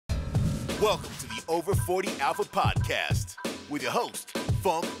Welcome to the Over 40 Alpha Podcast with your host,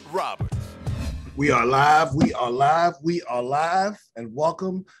 Funk Roberts. We are live, and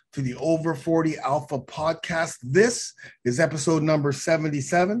welcome to the Over 40 Alpha Podcast. This is episode number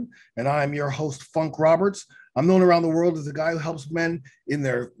 77, and I am your host, Funk Roberts. I'm known around the world as a guy who helps men in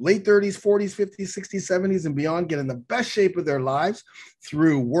their late 30s, 40s, 50s, 60s, 70s, and beyond get in the best shape of their lives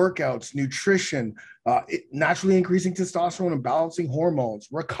through workouts, nutrition, naturally increasing testosterone and balancing hormones,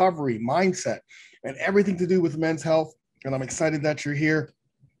 recovery, mindset, and everything to do with men's health. And I'm excited that you're here.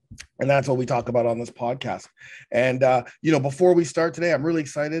 And that's what we talk about on this podcast. And, before we start today, I'm really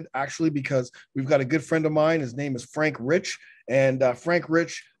excited actually, because we've got a good friend of mine. His name is Frank Rich. And Frank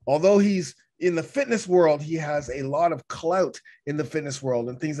Rich, although he's in the fitness world, he has a lot of clout in the fitness world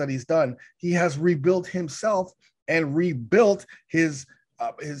and things that he's done. He has rebuilt himself and rebuilt his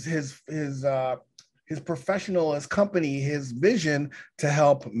professional, his company, his vision to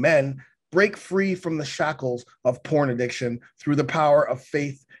help men break free from the shackles of porn addiction through the power of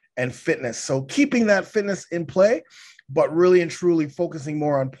faith and fitness. So keeping that fitness in play, but really and truly focusing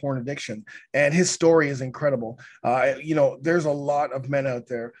more on porn addiction. And his story is incredible. There's a lot of men out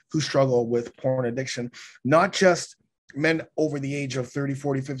there who struggle with porn addiction, not just men over the age of 30,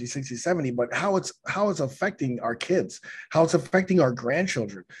 40, 50, 60, 70, but how it's affecting our kids, how it's affecting our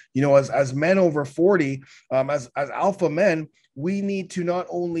grandchildren. You know, as men over 40, as alpha men, we need to not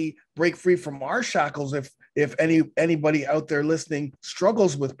only break free from our shackles if anybody out there listening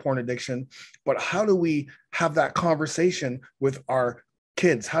struggles with porn addiction, but how do we have that conversation with our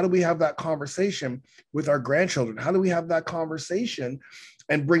kids? How do we have that conversation with our grandchildren? How do we have that conversation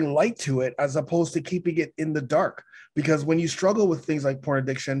and bring light to it as opposed to keeping it in the dark? Because when you struggle with things like porn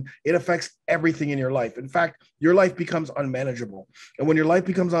addiction, it affects everything in your life. In fact, your life becomes unmanageable. And when your life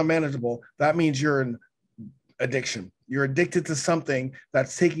becomes unmanageable, that means you're in addiction. You're addicted to something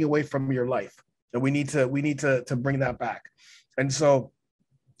that's taking away from your life. And we need to bring that back. And so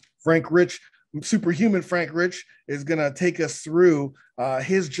Frank Rich, superhuman Frank Rich, is going to take us through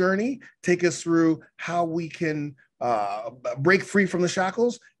his journey, take us through how we can break free from the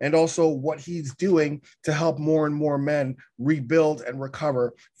shackles, and also what he's doing to help more and more men rebuild and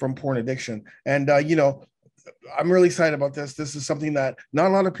recover from porn addiction. And, I'm really excited about this. This is something that not a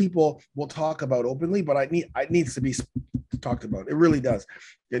lot of people will talk about openly, but it needs to be talked about. It really does.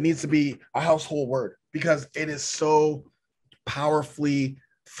 It needs to be a household word because it is so powerfully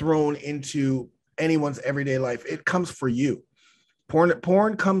thrown into anyone's everyday life. It comes for you.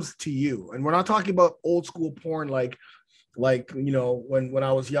 Porn comes to you. And we're not talking about old school porn like when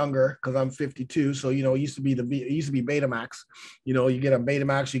I was younger, because I'm 52. So, it used to be Betamax. You get a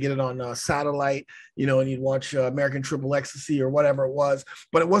Betamax, you get it on satellite, and you'd watch American Triple Ecstasy or whatever it was.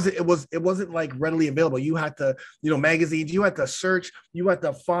 But it wasn't like readily available. You had to, magazines, you had to search, you had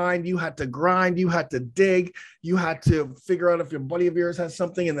to find, you had to grind, you had to dig, you had to figure out if your buddy of yours has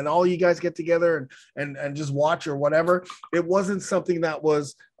something, and then all you guys get together and just watch or whatever. It wasn't something that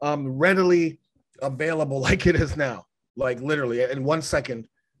was readily available like it is now. Like literally in 1 second,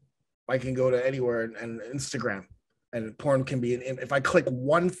 I can go to anywhere and Instagram, and porn can be, if I click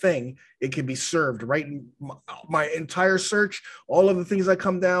one thing, it can be served right in my entire search. All of the things that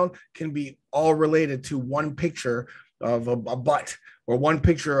come down can be all related to one picture of a butt or one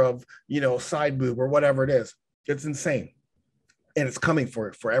picture of, side boob or whatever it is. It's insane. And it's coming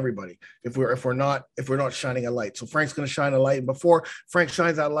for everybody if we're not shining a light. So Frank's going to shine a light. And before Frank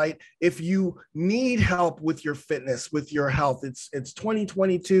shines that light, if you need help with your fitness, with your health, it's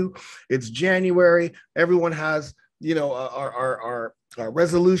 2022, it's January. Everyone has, our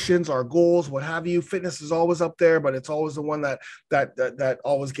resolutions, our goals, what have you. Fitness is always up there, but it's always the one that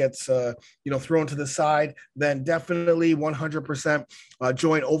always gets thrown to the side. Then definitely 100%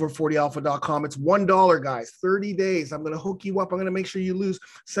 join over40alpha.com. It's $1, guys. 30 days. I'm going to hook you up. I'm going to make sure you lose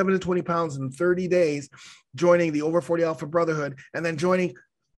 7 to 20 pounds in 30 days, joining the Over 40 Alpha Brotherhood, and then joining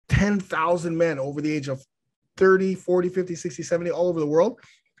 10,000 men over the age of 30, 40, 50, 60, 70 all over the world,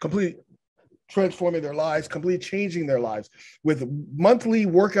 completely transforming their lives, completely changing their lives with monthly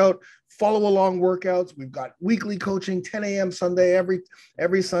workout, follow along workouts. We've got weekly coaching, 10 a.m. Sunday,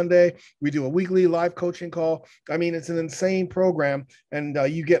 every Sunday. We do a weekly live coaching call. I mean, it's an insane program, and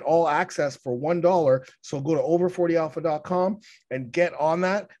you get all access for $1. So go to over40alpha.com and get on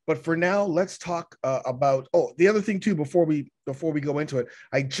that. But for now, let's talk about, the other thing too, before we go into it,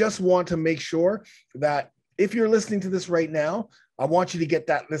 I just want to make sure that if you're listening to this right now, I want you to get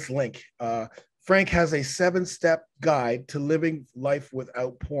this link. Frank has a 7-step guide to living life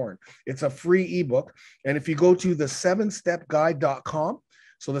without porn. It's a free ebook. And if you go to the 7stepguide.com,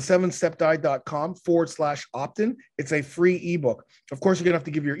 So the 7stepdiet.com/opt-in. It's a free ebook. Of course, you're going to have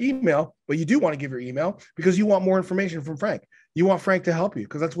to give your email, but you do want to give your email because you want more information from Frank. You want Frank to help you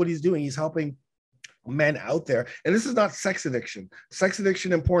because that's what he's doing. He's helping men out there. And this is not sex addiction. Sex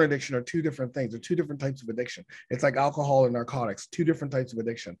addiction and porn addiction are two different things. They're two different types of addiction. It's like alcohol and narcotics, two different types of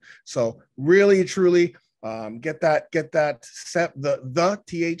addiction. So really, truly get that the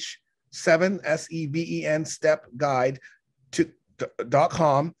TH7 SEVEN step guide to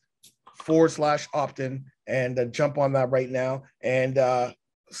 .com/opt-in and jump on that right now and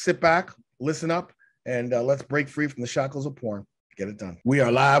sit back, listen up, and let's break free from the shackles of porn. Get it done. We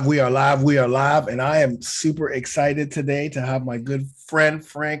are live. And I am super excited today to have my good friend,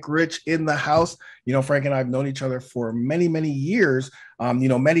 Frank Rich, in the house. You know, Frank and I have known each other for many, many years.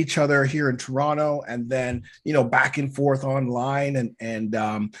 Met each other here in Toronto and then, back and forth online. And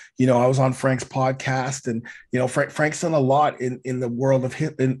I was on Frank's podcast and, Frank's done a lot in the world of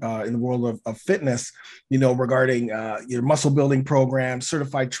fitness, regarding your muscle building program,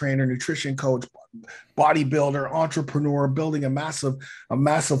 certified trainer, nutrition coach, bodybuilder, entrepreneur, building a massive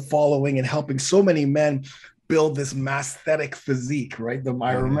following and helping so many men build this masthetic physique, right?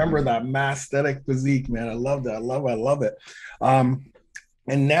 I remember that masthetic physique, man. I love that. I love it.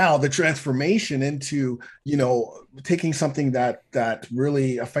 And now the transformation into, taking something that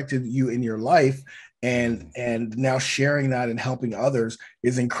really affected you in your life and now sharing that and helping others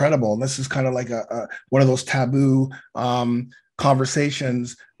is incredible. And this is kind of like one of those taboo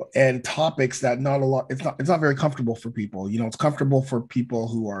conversations and topics that it's not very comfortable for people. It's comfortable for people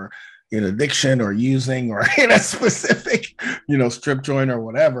who are in addiction or using or in a specific, strip joint or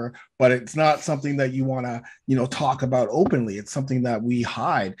whatever, but it's not something that you want to, talk about openly. It's something that we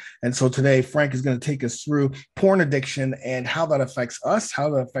hide. And so today, Frank is going to take us through porn addiction and how that affects us, how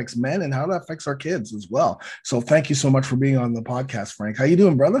that affects men, and how that affects our kids as well. So thank you so much for being on the podcast, Frank. How you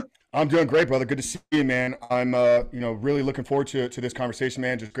doing, brother? I'm doing great, brother. Good to see you, man. I'm, really looking forward to this conversation,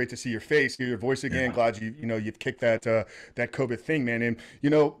 man. Just great to see your face, hear your voice again. Yeah. Glad you've kicked that COVID thing, man. And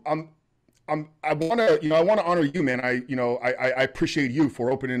I want to honor you, man. I appreciate you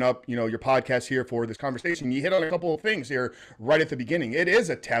for opening up, your podcast here for this conversation. You hit on a couple of things here right at the beginning. It is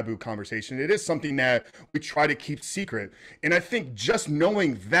a taboo conversation. It is something that we try to keep secret. And I think just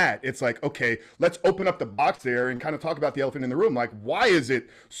knowing that, it's like, okay, let's open up the box there and kind of talk about the elephant in the room. Like, why is it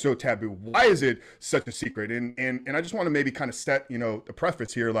so taboo? Why is it such a secret? And I just want to maybe kind of set, the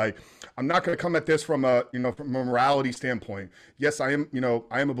preface here. Like, I'm not going to come at this from a morality standpoint. Yes, I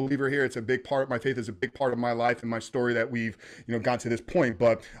am a believer here. It's a big part. My faith is a big part of my life and my story that we've, gotten to this point.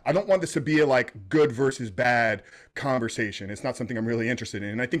 But I don't want this to be a like good versus bad conversation. It's not something I'm really interested in.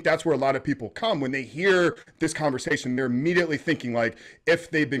 And I think that's where a lot of people come when they hear this conversation. They're immediately thinking like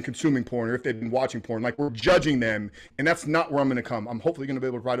if they've been consuming porn or if they've been watching porn, like we're judging them. And that's not where I'm going to come. I'm hopefully going to be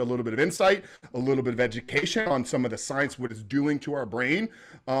able to provide a little bit of insight, a little bit of education on some of the science, what it's doing to our brain.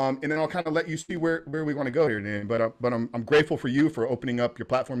 And then I'll kind of let you see where we want to go here, Dan. But I'm grateful for you for opening up your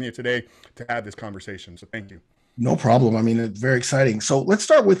platform here today to have this conversation. So thank you. No problem. I mean, it's very exciting. So let's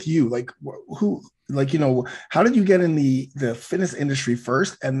start with you. How did you get in the fitness industry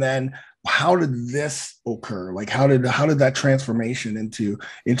first? And then how did this occur? Like, how did that transformation into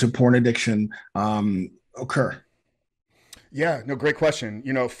porn addiction occur? Yeah, no, great question.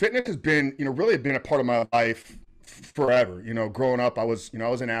 Fitness has been, really been a part of my life forever. Growing up, I was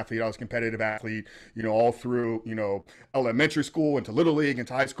an athlete. I was a competitive athlete, all through, elementary school, into little league,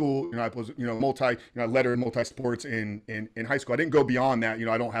 into high school. I was, I lettered multi-sports in high school. I didn't go beyond that.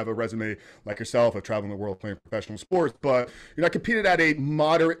 I don't have a resume like yourself of traveling the world playing professional sports, but, I competed at a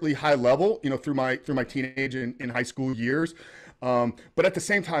moderately high level, through my teenage and high school years. But at the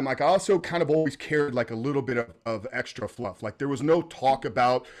same time, like I also kind of always carried like a little bit of extra fluff. Like there was no talk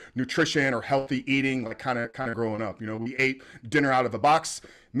about nutrition or healthy eating, like kind of growing up. We ate dinner out of a box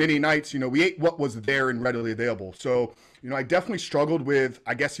many nights. We ate what was there and readily available. So, I definitely struggled with,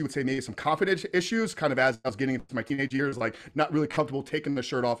 I guess you would say maybe some confidence issues kind of as I was getting into my teenage years, like not really comfortable taking the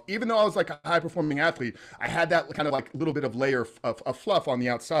shirt off. Even though I was like a high performing athlete, I had that kind of like little bit of layer of fluff on the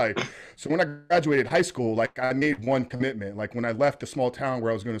outside. So when I graduated high school, like I made one commitment, like when I left the small town where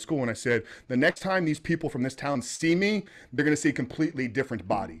I was going to school, and I said, the next time these people from this town see me, they're going to see a completely different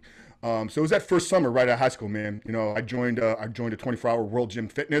body. So it was that first summer right out of high school, man. I joined a 24-hour World Gym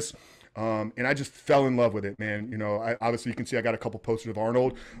Fitness. And I just fell in love with it, man. Obviously you can see I got a couple posters of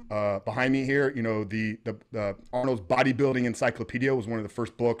Arnold behind me here. The Arnold's Bodybuilding Encyclopedia was one of the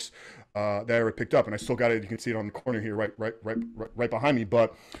first books that I ever picked up, and I still got it. You can see it on the corner here, right behind me.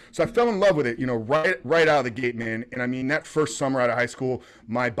 But so I fell in love with it, right out of the gate, man. And I mean, that first summer out of high school,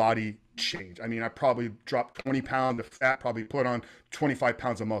 my body change. I mean, I probably dropped 20 pounds of fat, probably put on 25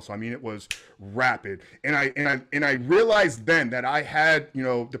 pounds of muscle. I mean, it was rapid. And I realized then that I had, you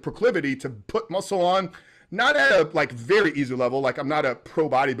know, the proclivity to put muscle on, not at a like very easy level. Like I'm not a pro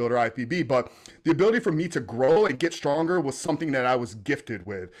bodybuilder IFBB, but the ability for me to grow and get stronger was something that I was gifted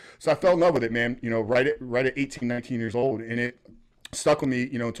with. So I fell in love with it, man, you know, right at 18, 19 years old. And it stuck with me,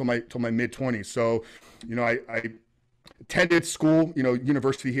 you know, until my mid 20s. So, you know, I attended school, you know,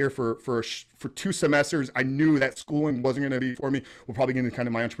 university here for 2 semesters. I knew that schooling wasn't going to be for me. We'll probably get into kind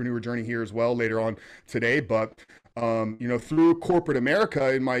of my entrepreneur journey here as well later on today. But, you know, through corporate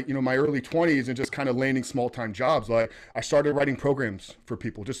America in my, you know, my early 20s and just kind of landing small time jobs, like I started writing programs for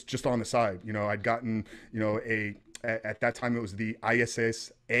people just on the side. You know, I'd gotten, you know, at that time it was the ISSA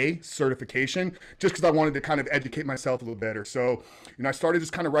certification, just because I wanted to kind of educate myself a little better. So, you know, I started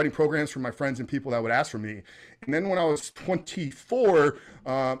just kind of writing programs for my friends and people that would ask for me. And then when I was 24,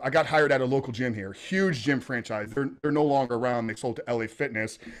 I got hired at a local gym here, huge gym franchise. They're no longer around. They sold to LA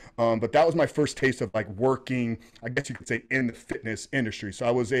Fitness. But that was my first taste of like working, I guess you could say, in the fitness industry. So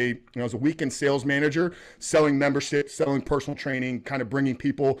I was a weekend sales manager, selling memberships, selling personal training, kind of bringing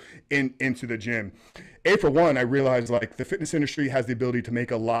people into the gym. For one, I realized like the fitness industry has the ability to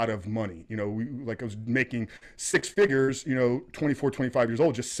make a lot of money. You know, I was making 6 figures, you know, 24, 25 years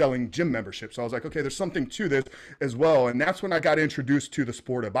old, just selling gym memberships. So I was like, okay, there's something to this as well. And that's when I got introduced to the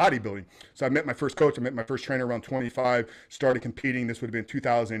sport of bodybuilding. So I met my first coach, I met my first trainer around 25, started competing. This would have been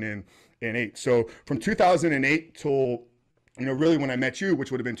 2008. So from 2008 till, you know, really when I met you,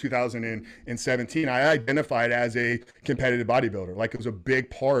 which would have been 2017, I identified as a competitive bodybuilder. Like it was a big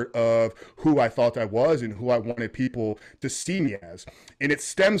part of who I thought I was and who I wanted people to see me as. And it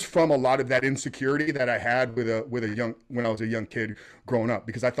stems from a lot of that insecurity that I had when I was a young kid growing up,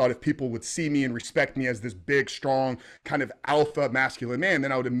 because I thought if people would see me and respect me as this big, strong, kind of alpha masculine man,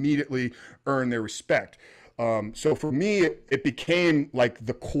 then I would immediately earn their respect. So for me, it became like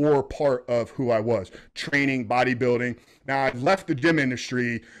the core part of who I was, training, bodybuilding. Now I left the gym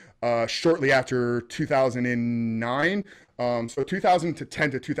industry shortly after 2009. So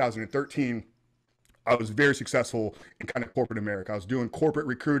 2010 to 2013, I was very successful in kind of corporate America. I was doing corporate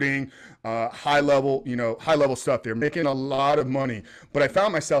recruiting, high level stuff there, making a lot of money. But I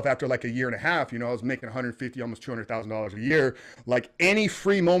found myself after like a year and a half, you know, I was making $150,000, almost $200,000 a year. Like any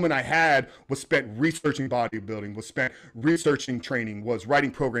free moment I had was spent researching bodybuilding, was spent researching training, was writing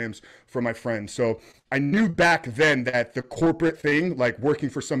programs for my friends. So I knew back then that the corporate thing, like working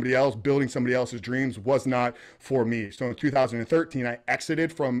for somebody else, building somebody else's dreams, was not for me. So in 2013, I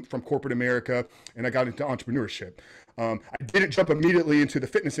exited from corporate America and I got into entrepreneurship. I didn't jump immediately into the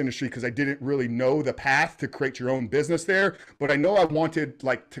fitness industry because I didn't really know the path to create your own business there, but I know I wanted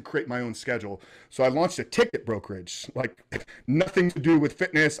like to create my own schedule. So I launched a ticket brokerage, like nothing to do with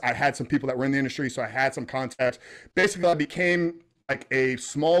fitness. I had some people that were in the industry, so I had some contacts. Basically, I became like a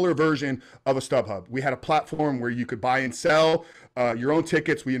smaller version of a StubHub. We had a platform where you could buy and sell your own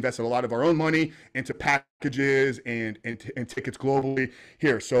tickets. We invested a lot of our own money into packages and tickets globally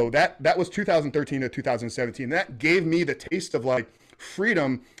here. So that was 2013 to 2017. That gave me the taste of like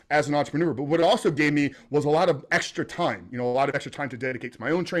freedom as an entrepreneur. But what it also gave me was a lot of extra time, you know, a lot of extra time to dedicate to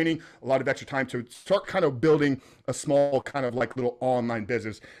my own training, a lot of extra time to start kind of building a small kind of like little online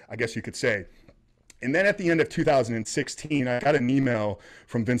business, I guess you could say. And then at the end of 2016, I got an email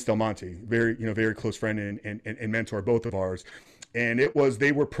from Vince Del Monte, very close friend and mentor, both of ours. And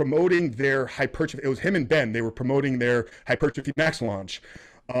they were promoting their hypertrophy. It was him and Ben. They were promoting their Hypertrophy Max launch.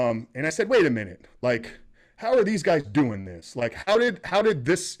 And I said, wait a minute, like, how are these guys doing this? Like, how did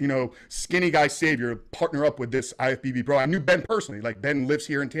this, you know, skinny guy savior partner up with this IFBB bro? I knew Ben personally. Like, Ben lives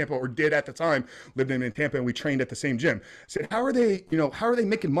here in Tampa, or did at the time, lived in Tampa, and we trained at the same gym. I said, how are they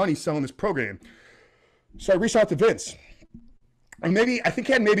making money selling this program? So I reached out to Vince. And I think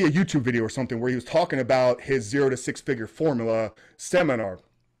he had maybe a YouTube video or something where he was talking about his 0 to 6 figure formula seminar.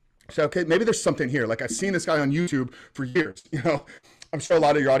 So, okay, maybe there's something here. Like, I've seen this guy on YouTube for years. You know, I'm sure a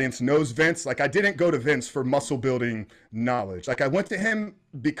lot of your audience knows Vince. Like, I didn't go to Vince for muscle building knowledge. Like, I went to him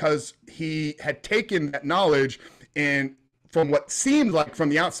because he had taken that knowledge and, from what seemed like from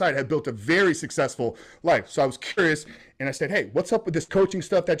the outside, had built a very successful life. So I was curious, and I said, hey, what's up with this coaching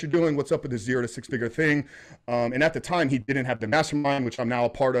stuff that you're doing? What's up with this 0 to 6 figure thing? And at the time, he didn't have the mastermind, which I'm now a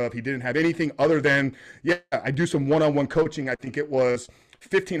part of. He didn't have anything other than, I do some one-on-one coaching. I think it was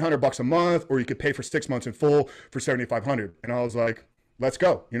 $1,500 a month, or you could pay for 6 months in full for $7,500. And I was like, let's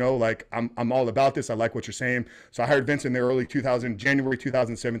go. You know, like I'm all about this. I like what you're saying. So I hired Vince in the January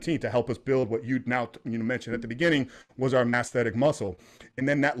 2017 to help us build what you now, mentioned at the beginning was our masthetic muscle. And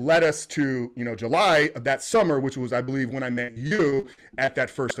then that led us to, July of that summer, which was, I believe, when I met you at that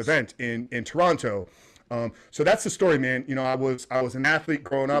first event in Toronto. So that's the story, man. I was an athlete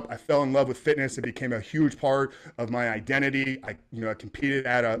growing up. I fell in love with fitness. It became a huge part of my identity. I competed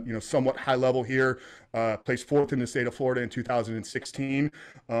at a, somewhat high level here, placed fourth in the state of Florida in 2016.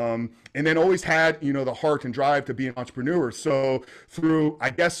 And then always had, the heart and drive to be an entrepreneur. So through, I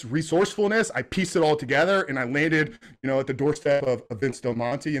guess, resourcefulness, I pieced it all together and I landed, at the doorstep of Vince Del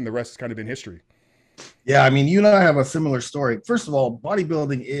Monte, and the rest has kind of been history. Yeah, I mean, you and I have a similar story. First of all,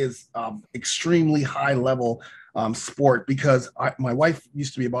 bodybuilding is extremely high level sport because my wife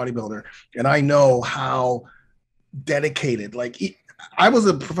used to be a bodybuilder, and I know how dedicated. I was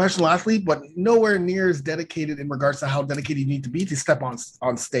a professional athlete, but nowhere near as dedicated in regards to how dedicated you need to be to step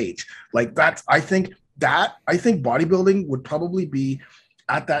on stage. Like that's, I think bodybuilding would probably be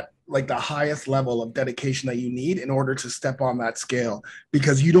at that, like the highest level of dedication that you need in order to step on that scale,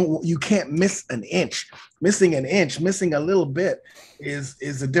 because you can't miss an inch. Missing a little bit is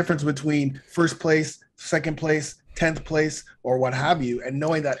the difference between first place, second place, 10th place, or what have you. And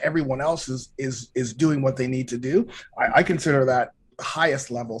knowing that everyone else is doing what they need to do, I consider that highest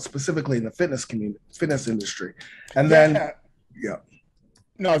level, specifically in the fitness industry. And then, yeah.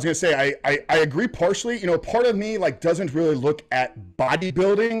 No, I was going to say, I agree partially. Part of me doesn't really look at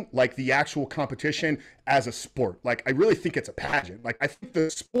bodybuilding like the actual competition as a sport. Like, I really think it's a pageant. Like, I think the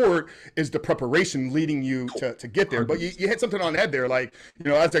sport is the preparation leading you to get there. But you hit something on the head there. Like,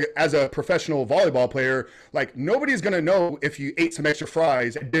 as a professional volleyball player, like, nobody's going to know if you ate some extra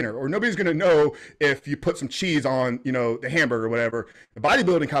fries at dinner, or nobody's going to know if you put some cheese on, the hamburger or whatever. The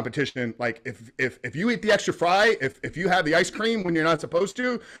bodybuilding competition, like, if you eat the extra fry, if you have the ice cream when you're not supposed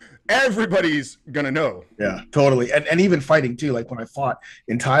to, everybody's going to know. Yeah, totally. And even fighting too. Like, when I fought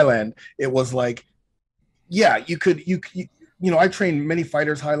in Thailand, it was like, yeah, I trained many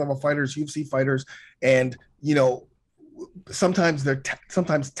fighters, high level fighters, UFC fighters, and sometimes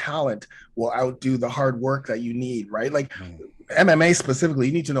sometimes talent will outdo the hard work that you need, right? Like MMA specifically,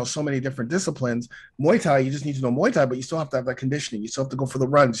 you need to know so many different disciplines. Muay Thai, you just need to know Muay Thai, but you still have to have that conditioning. You still have to go for the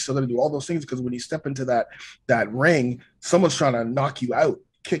runs. You still got to do all those things, because when you step into that ring, someone's trying to knock you out,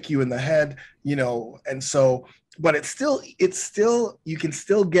 kick you in the head, and so. But it's still, you can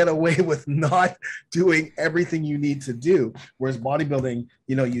still get away with not doing everything you need to do. Whereas bodybuilding,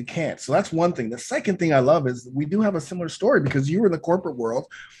 you can't. So that's one thing. The second thing I love is we do have a similar story, because you were in the corporate world,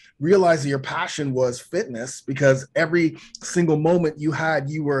 realized that your passion was fitness, because every single moment you had,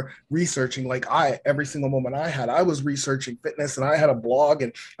 you were researching. Every single moment I was researching fitness, and I had a blog,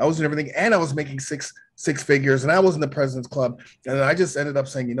 and I was doing everything, and I was making six figures, and I was in the President's Club. And then I just ended up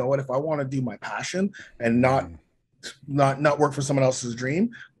saying, you know what, if I want to do my passion and not work for someone else's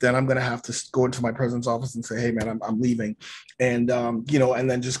dream, then I'm going to have to go into my president's office and say, hey man, I'm leaving. And, and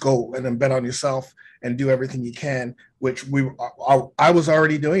then just go and then bet on yourself and do everything you can, which I was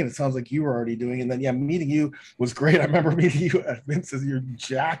already doing. And it sounds like you were already doing. And then, yeah, meeting you was great. I remember meeting you at Vince's, you're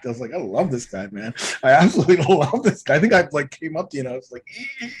jacked. I was like, I love this guy, man. I absolutely love this guy. I think I came up to you and I was like,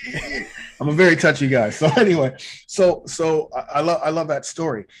 I'm a very touchy guy. So anyway, so I love that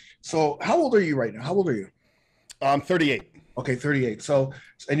story. So how old are you right now? How old are you? I'm 38. Okay, 38. So,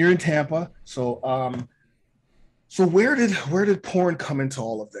 and you're in Tampa. So where did porn come into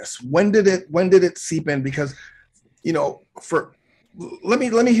all of this? When did it seep in? Because, let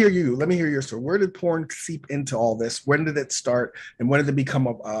me hear you. Let me hear your story. Where did porn seep into all this? When did it start, and when did it become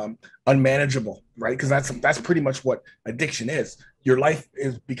unmanageable? Right? Because that's pretty much what addiction is. Your life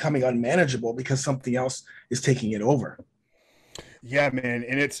is becoming unmanageable because something else is taking it over. Yeah, man,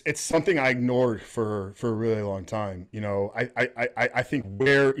 and it's something I ignored for a really long time. I think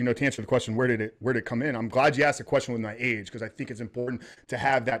to answer the question, where did it come in? I'm glad you asked the question with my age, because I think it's important to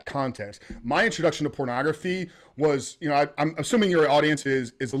have that context. My introduction to pornography was, I'm assuming your audience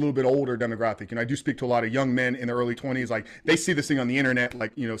is a little bit older demographic, and I do speak to a lot of young men in their early 20s. Like, they see this thing on the internet,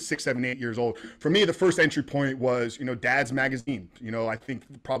 6, 7, 8 years old. For me, the first entry point was, Dad's magazine. I think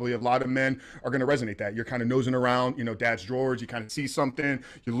probably a lot of men are going to resonate that. You're kind of nosing around, Dad's drawers, you kind of see something,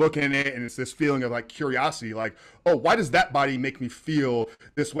 you look in it, and it's this feeling of curiosity, oh, why does that body make me feel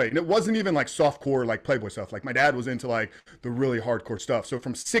this way? And it wasn't even softcore Playboy stuff. My dad was into the really hardcore stuff. So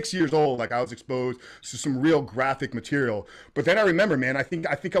from 6 years old, I was exposed to some real graphic material. But then I remember, man, I think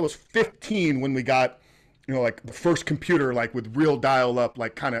I was 15 when we got you know, like the first computer, like with real dial up,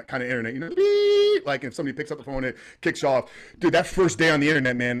 like kind of internet, you know, beep, like if somebody picks up the phone, it kicks off. Dude, that first day on the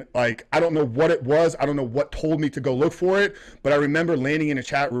internet, man, like I don't know what it was. I don't know what told me to go look for it, but I remember landing in a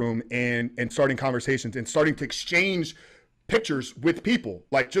chat room and starting conversations and starting to exchange pictures with people,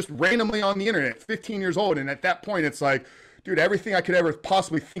 like just randomly on the internet, 15 years old. And at that point, it's like, dude, everything I could ever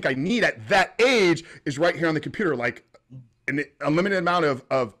possibly think I need at that age is right here on the computer. Like, an unlimited amount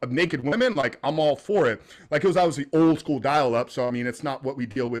of naked women, like I'm all for it. Like it was obviously old school dial up. So, I mean, it's not what we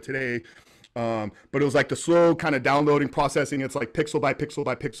deal with today. But it was like the slow kind of downloading processing. It's like pixel by pixel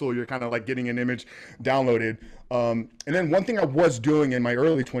by pixel. You're kind of like getting an image downloaded. And then one thing I was doing in my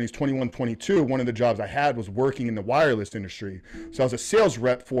early 20s, 21, 22, one of the jobs I had was working in the wireless industry. So I was a sales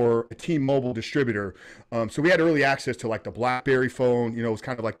rep for a T-Mobile distributor. So we had early access to like the BlackBerry phone, you know, it was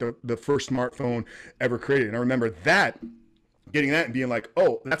kind of like the first smartphone ever created. And I remember getting that and being like,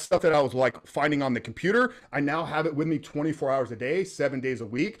 oh, that stuff that I was like finding on the computer, I now have it with me 24 hours a day, 7 days a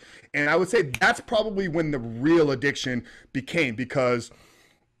week. And I would say that's probably when the real addiction became, because,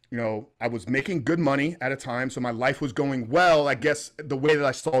 you know, I was making good money at a time. So my life was going well, I guess the way that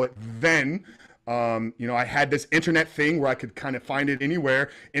I saw it then. You know, I had this internet thing where I could kind of find it anywhere.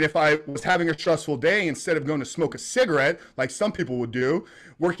 And if I was having a stressful day, instead of going to smoke a cigarette, like some people would do,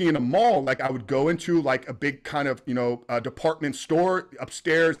 working in a mall, like I would go into like a big kind of, you know, department store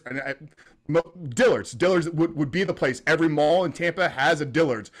upstairs, and Dillard's would be the place. Every mall in Tampa has a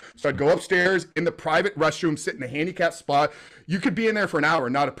Dillard's. So I'd go upstairs in the private restroom, sit in a handicapped spot. You could be in there for an hour,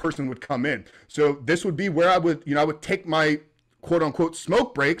 not a person would come in. So this would be where I would, you know, I would take my quote unquote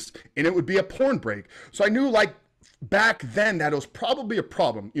smoke breaks, and it would be a porn break. So I knew like back then that it was probably a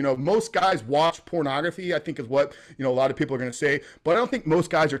problem. You know, most guys watch pornography, I think is what, you know, a lot of people are going to say, but I don't think most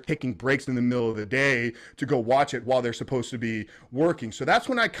guys are taking breaks in the middle of the day to go watch it while they're supposed to be working. So that's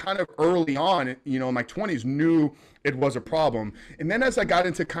when I kind of early on, you know, in my 20s knew it was a problem. And then as I got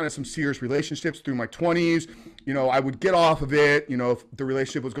into kind of some serious relationships through my 20s, you know, I would get off of it, you know, if the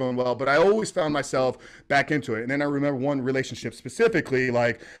relationship was going well, but I always found myself back into it. And then I remember one relationship specifically,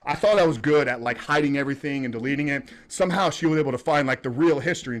 like I thought I was good at like hiding everything and deleting it. Somehow she was able to find like the real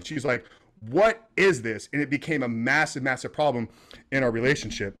history, and she's like, what is this? And it became a massive, massive problem in our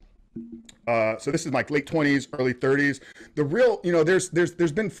relationship. So this is like late 20s, early 30s. The real, you know, there's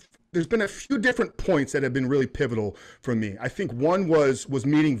been a few different points that have been really pivotal for me. I think one was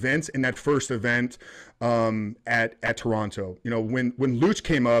meeting Vince in that first event at Toronto. You know, when Luch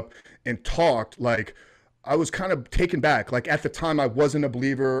came up and talked, like I was kind of taken back. Like at the time I wasn't a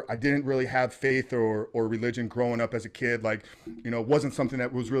believer. I didn't really have faith or religion growing up as a kid. Like, you know, it wasn't something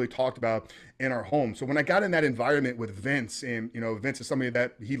that was really talked about in our home. So when I got in that environment with Vince, and, you know, Vince is somebody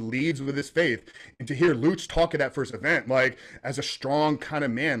that he leads with his faith, and to hear Luch talk at that first event, like as a strong kind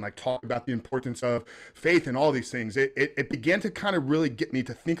of man, like talk about the importance of faith and all these things, it began to kind of really get me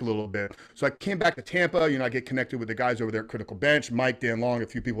to think a little bit. So I came back to Tampa, you know, I get connected with the guys over there at Critical Bench, Mike, Dan Long, a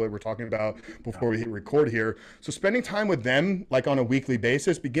few people that we're talking about before we hit record here. So spending time with them, like on a weekly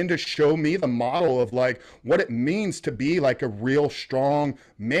basis, begin to show me the model of like what it means to be like a real strong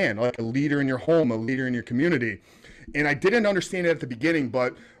man, like a leader in your home, a leader in your community. And I didn't understand it at the beginning,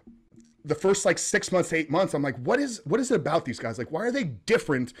 but the first like 6 months, 8 months, I'm like, what is it about these guys? Like, why are they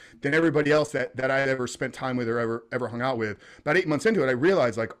different than everybody else that I had ever spent time with or ever hung out with? About 8 months into it, I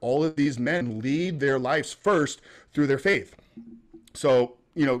realized like all of these men lead their lives first through their faith. So,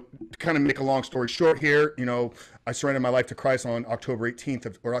 you know, to kind of make a long story short here, you know, I surrendered my life to Christ on October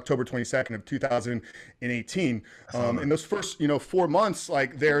 18th or October 22nd of 2018. In those first, you know, 4 months,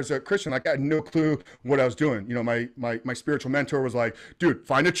 like there's a Christian, like I had no clue what I was doing. You know, my spiritual mentor was like, dude,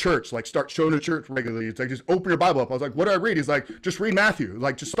 find a church, like start showing a church regularly. It's like, just open your Bible up. I was like, what do I read? He's like, just read Matthew,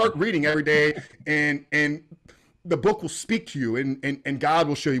 like just start reading every day, and the book will speak to you, and God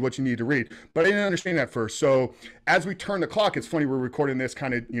will show you what you need to read. But I didn't understand that first. So as we turn the clock, it's funny, we're recording this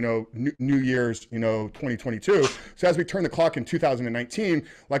kind of, you know, New Year's, you know, 2022. So as we turn the clock in 2019,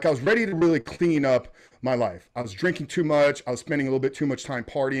 like I was ready to really clean up my life. I was drinking too much. I was spending a little bit too much time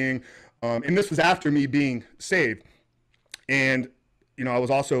partying. And this was after me being saved. And you know, I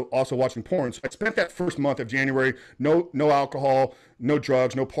was also watching porn. So I spent that first month of January, no alcohol, no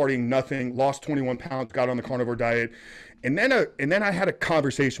drugs, no partying, nothing, lost 21 pounds, got on the carnivore diet. And then I had a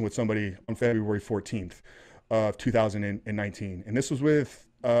conversation with somebody on February 14th of 2019. And this was with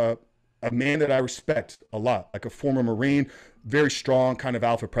a man that I respect a lot, like a former Marine, very strong kind of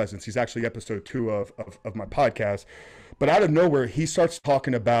alpha presence. He's actually episode 2 of my podcast. But out of nowhere, he starts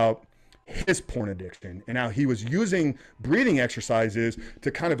talking about his porn addiction and how he was using breathing exercises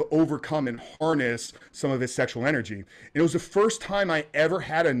to kind of overcome and harness some of his sexual energy. And it was the first time I ever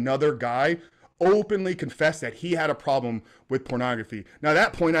had another guy openly confessed that he had a problem with pornography. Now, at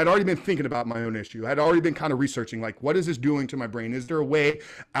that point, I'd already been thinking about my own issue. I'd already been kind of researching, like, what is this doing to my brain? Is there a way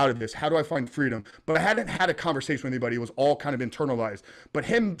out of this? How do I find freedom? But I hadn't had a conversation with anybody. It was all kind of internalized. But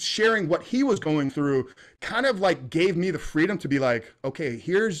him sharing what he was going through kind of like gave me the freedom to be like, okay,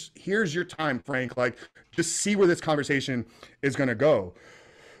 here's your time, Frank. Like, just see where this conversation is going to go.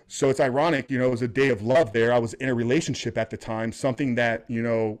 So it's ironic, it was a day of love there. I was in a relationship at the time, something that,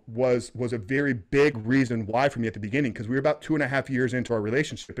 was a very big reason why for me at the beginning, because we were about 2.5 years into our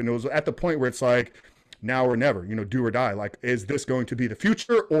relationship. And it was at the point where it's like, now or never, do or die. Like, is this going to be the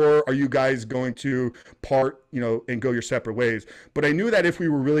future, or are you guys going to part, and go your separate ways? But I knew that if we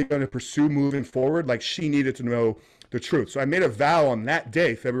were really going to pursue moving forward, like, she needed to know the truth. So I made a vow on that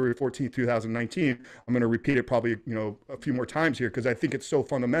day, February 14th, 2019. I'm going to repeat it probably, a few more times here because I think it's so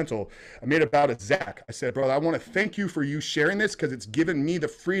fundamental. I made a vow to Zach. I said, brother, I want to thank you for you sharing this because it's given me the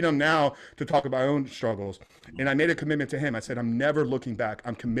freedom now to talk about my own struggles. And I made a commitment to him. I said, I'm never looking back.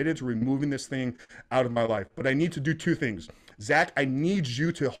 I'm committed to removing this thing out of my life. But I need to do two things. Zach, I need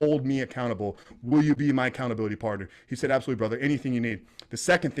you to hold me accountable. Will you be my accountability partner? He said, absolutely, brother. Anything you need. The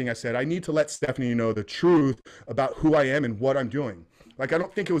second thing I said, I need to let Stephanie know the truth about who I am and what I'm doing. Like, I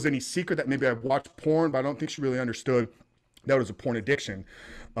don't think it was any secret that maybe I watched porn, but I don't think she really understood that it was a porn addiction.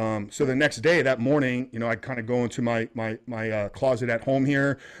 So the next day, that morning, I kind of go into my closet at home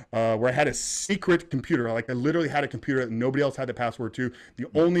here, where I had a secret computer. Like, I literally had a computer that nobody else had the password to. The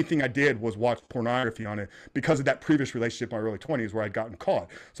only thing I did was watch pornography on it because of that previous relationship in my early 20s where I'd gotten caught.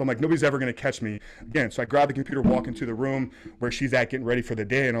 So I'm like, nobody's ever going to catch me again. So I grab the computer, walk into the room where she's at getting ready for the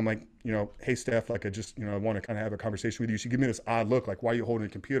day. And I'm like, hey, Steph, like, I just, I want to kind of have a conversation with you. She gave me this odd look, like, why are you holding a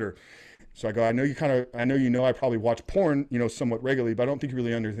computer? So I go, I know I probably watch porn, somewhat regularly, but I don't think you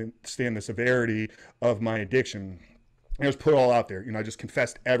really understand the severity of my addiction. And I just put it all out there. I just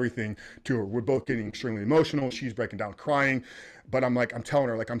confessed everything to her. We're both getting extremely emotional. She's breaking down crying. But I'm telling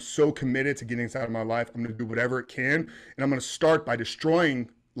her, like, I'm so committed to getting this out of my life. I'm going to do whatever it can. And I'm going to start by destroying,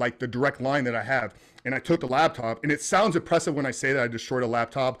 like, the direct line that I have. And I took the laptop, and it sounds impressive when I say that I destroyed a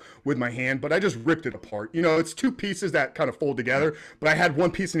laptop with my hand, but I just ripped it apart. It's two pieces that kind of fold together, but I had one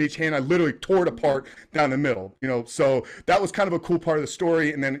piece in each hand. I literally tore it apart down the middle, so that was kind of a cool part of the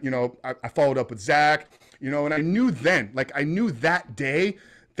story. And then, I followed up with Zach, and I knew that day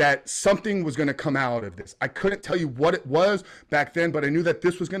that something was going to come out of this. I couldn't tell you what it was back then, but I knew that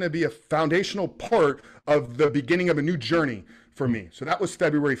this was going to be a foundational part of the beginning of a new journey for me. So that was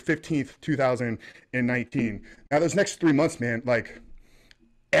February 15th, 2019. Now, those next 3 months, man, like,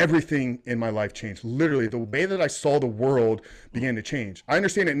 everything in my life changed. Literally, the way that I saw the world began to change. I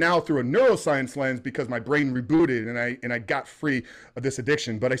understand it now through a neuroscience lens because my brain rebooted and I got free of this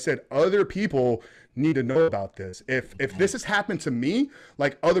addiction. But I said, other people need to know about this. If this has happened to me,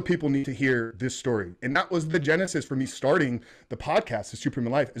 like, other people need to hear this story. And that was the genesis for me starting the podcast, The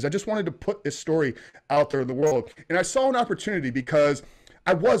Superhuman Life, is I just wanted to put this story out there in the world. And I saw an opportunity because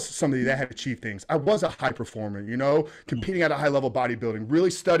I was somebody that had achieved things. I was a high performer, competing at a high level bodybuilding,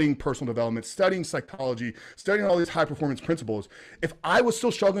 really studying personal development, studying psychology, studying all these high performance principles. If I was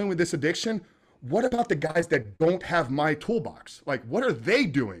still struggling with this addiction, what about the guys that don't have my toolbox? Like, what are they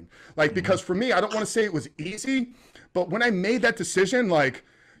doing? Like, because for me, I don't want to say it was easy, but when I made that decision, like,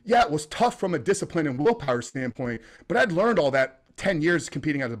 yeah, it was tough from a discipline and willpower standpoint, but I'd learned all that 10 years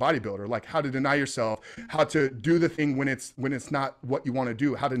competing as a bodybuilder, like how to deny yourself, how to do the thing when it's not what you want to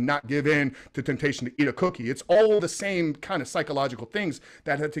do, how to not give in to temptation to eat a cookie. It's all the same kind of psychological things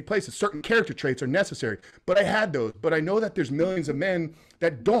that had to take place. Certain character traits are necessary, but I had those. But I know that there's millions of men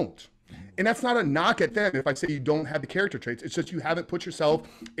that don't. And that's not a knock at them if I say you don't have the character traits. It's just you haven't put yourself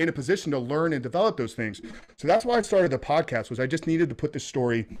in a position to learn and develop those things. So that's why I started the podcast, was I just needed to put this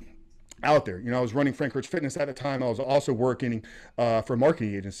story out there. I was running Frank Rich Fitness at the time. I was also working for a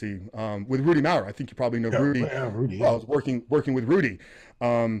marketing agency with Rudy Maurer. I think you probably know Rudy. Yeah, Rudy. Well, I was working with Rudy.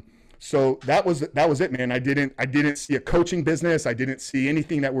 So that was it, man. I didn't see a coaching business. I didn't see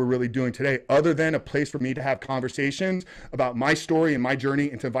anything that we're really doing today other than a place for me to have conversations about my story and my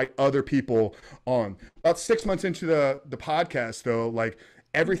journey and to invite other people on. About 6 months into the podcast, though, like,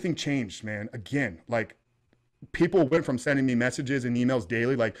 everything changed, man. Again, like, people went from sending me messages and emails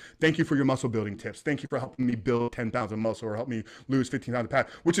daily, like, thank you for your muscle building tips. Thank you for helping me build 10,000 muscle or help me lose 15,000 pounds,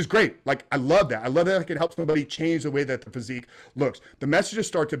 which is great. Like, I love that. I love that I can help somebody change the way that the physique looks. The messages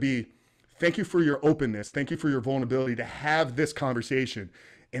start to be, thank you for your openness. Thank you for your vulnerability to have this conversation.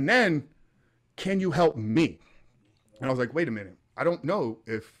 And then, can you help me? And I was like, wait a minute. I don't know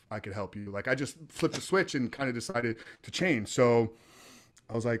if I could help you. Like, I just flipped the switch and kind of decided to change. So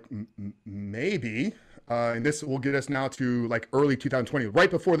I was like, maybe. And this will get us now to like early 2020,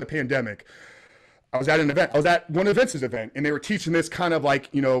 right before the pandemic. I was at an event. I was at one of Vince's event, and they were teaching this kind of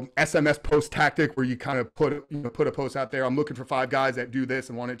like, SMS post tactic where you kind of put a post out there. I'm looking for 5 guys that do this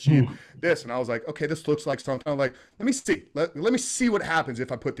and want to achieve this. And I was like, okay, this looks like something. I'm like, let me see. Let me see what happens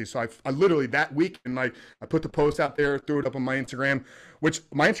if I put these. So I literally that week, and I put the post out there, threw it up on my Instagram, which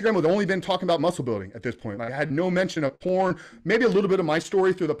my Instagram had only been talking about muscle building at this point. Like, I had no mention of porn, maybe a little bit of my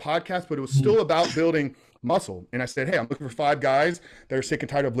story through the podcast, but it was still about building muscle. And I said, hey, I'm looking for 5 guys that are sick and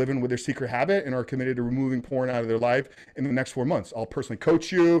tired of living with their secret habit and are committed to removing porn out of their life in the next 4 months. I'll personally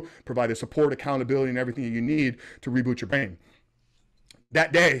coach you, provide the support, accountability, and everything you need to reboot your brain.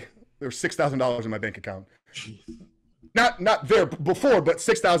 That day, there was $6,000 in my bank account. Not there before, but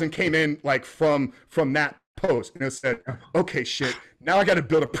 6,000 came in like from that post, and it said, okay, shit, now I got to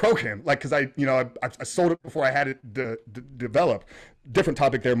build a program, like, because I sold it before I had it developed. Different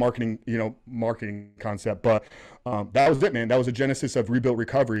topic there, marketing concept, but that was it, man. That was the genesis of Rebuilt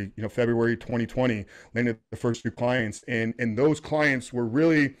Recovery. February 2020, landed the first 2 clients, and those clients were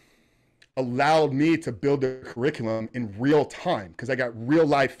really allowed me to build the curriculum in real time, because I got real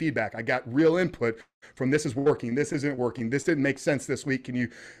live feedback. I got real input from this is working, this isn't working, this didn't make sense this week, can you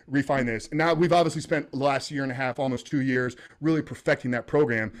refine this? And now we've obviously spent the last 1.5 years, almost 2 years, really perfecting that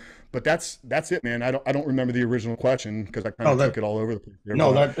program. But that's it, man. I don't remember the original question because I kind of took it all over the place.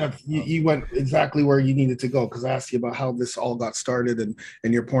 You went exactly where you needed to go, because I asked you about how this all got started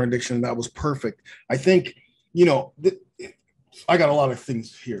and your porn addiction, and that was perfect. I think, I got a lot of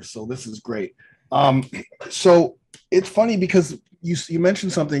things here, so this is great. So it's funny because you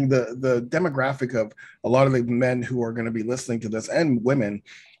mentioned something, the demographic of a lot of the men who are going to be listening to this, and women,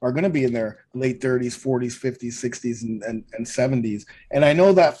 are going to be in their late 30s, 40s, 50s, 60s, and 70s. And I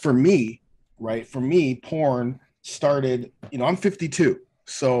know that for me, porn started, I'm 52.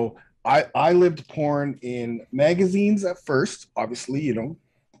 So I lived porn in magazines at first. Obviously,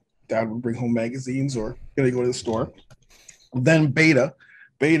 Dad would bring home magazines or going to go to the store. Then beta,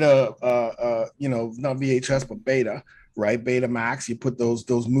 not VHS, but beta, right? Beta Max, you put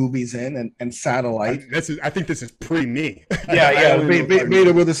those movies in, and satellite. I think this is pre-me. Yeah.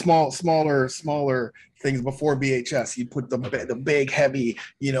 Beta with the smaller things before VHS. You put the big, heavy,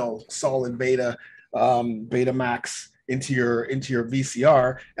 solid beta, Beta Max into your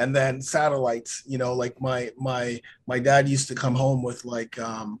VCR, and then satellites. Like my dad used to come home with like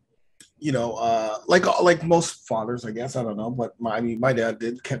most fathers, I guess, I don't know, but my dad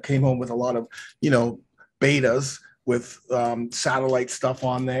came home with a lot of, betas with satellite stuff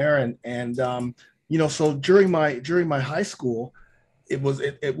on there, and so during my high school, it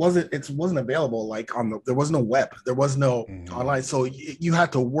wasn't available, like there was no web, there was no online, so you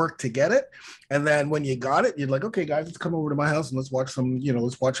had to work to get it. And then when you got it, you're like, okay guys, let's come over to my house and let's watch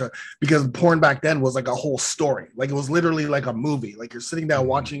because porn back then was like a whole story, like it was literally like a movie, like you're sitting down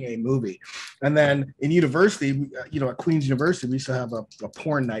watching a movie. And then in university, at Queen's University, we used to have a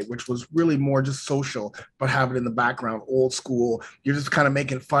porn night, which was really more just social, but have it in the background, old school. You're just kind of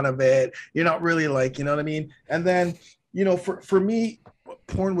making fun of it, you're not really like, you know what I mean? And then for me,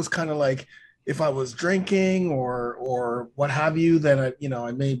 porn was kind of like, if I was drinking or what have you, then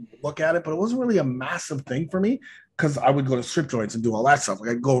I may look at it, but it wasn't really a massive thing for me, because I would go to strip joints and do all that stuff. Like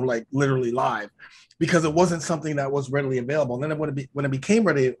I'd go like literally live, because it wasn't something that was readily available. And then when it became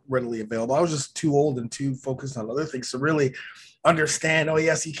readily available, I was just too old and too focused on other things to really understand. Oh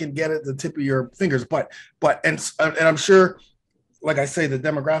yes, you can get it at the tip of your fingers, but I'm sure, like I say, the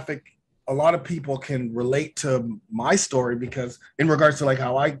demographic, a lot of people can relate to my story, because in regards to like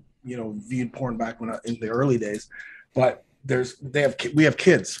how I, viewed porn back in the early days. But we have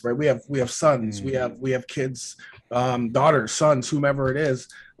kids, right? We have sons, we have kids, daughters, sons, whomever it is,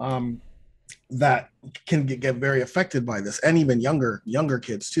 that can get very affected by this, and even younger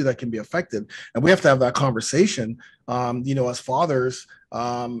kids too that can be affected. And we have to have that conversation, as fathers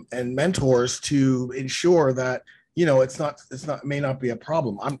and mentors, to ensure that it may not be a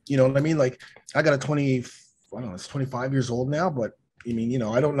problem. What I mean? Like I got it's 25 years old now, but I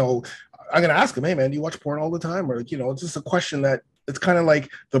don't know. I'm going to ask him, hey man, do you watch porn all the time? Or, it's just a question that it's kind of like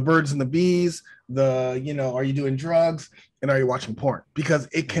the birds and the bees, are you doing drugs and are you watching porn? Because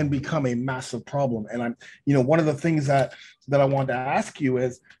it can become a massive problem. And I'm, one of the things that I want to ask you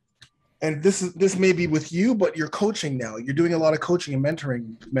is, and this may be with you, but you're coaching now. You're doing a lot of coaching and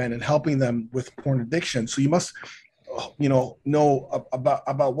mentoring men and helping them with porn addiction. So you must, know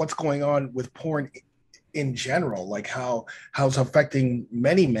about what's going on with porn in general, like how it's affecting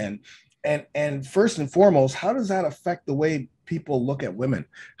many men. And first and foremost, how does that affect the way people look at women?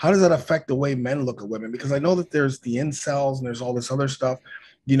 How does that affect the way men look at women? Because I know that there's the incels and there's all this other stuff.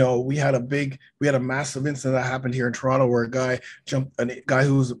 You know, we had a massive incident that happened here in Toronto where a guy who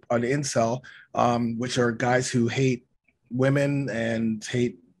was an incel, which are guys who hate women and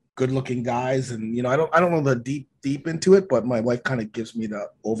hate good-looking guys. And I don't know the deep into it, but my wife kind of gives me the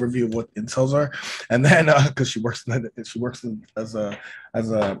overview of what incels are. And then because as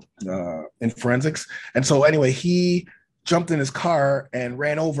a in forensics. And so anyway, he jumped in his car and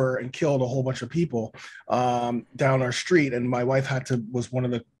ran over and killed a whole bunch of people down our street. And my wife was one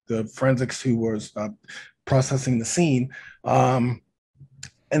of the forensics who was processing the scene.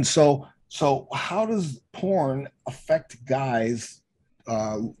 And so how does porn affect guys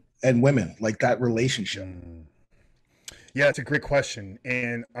and women, like that relationship? Yeah, it's a great question,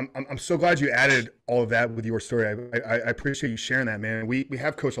 and I'm so glad you added all of that with your story. I appreciate you sharing that, man. We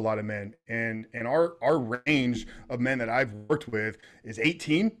have coached a lot of men, and our range of men that I've worked with is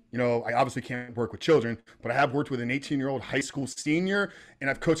 18. You know, I obviously can't work with children, but I have worked with an 18-year-old high school senior, and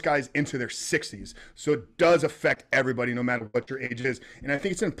I've coached guys into their 60s. So it does affect everybody, no matter what your age is. And I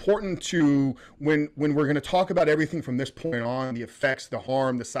think it's important to when we're going to talk about everything from this point on, the effects, the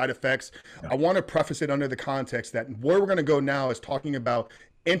harm, the side effects. I want to preface it under the context that where we're going to go now is talking about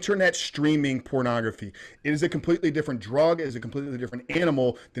internet streaming pornography. It is a completely different drug. It is a completely different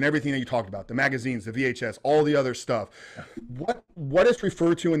animal than everything that you talked about, the magazines, the VHS, all the other stuff. What is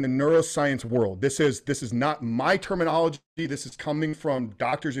referred to in the neuroscience world, this is not my terminology. This is coming from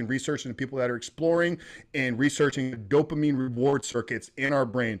doctors and researchers and people that are exploring and researching dopamine reward circuits in our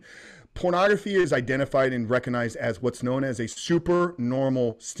brain. Pornography is identified and recognized as what's known as a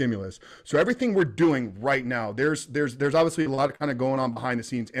supernormal stimulus. So everything we're doing right now, there's obviously a lot of kind of going on behind the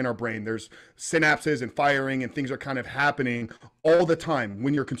scenes in our brain. There's synapses and firing and things are kind of happening all the time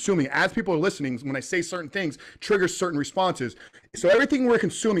when you're consuming. As people are listening, when I say certain things, triggers certain responses. So everything we're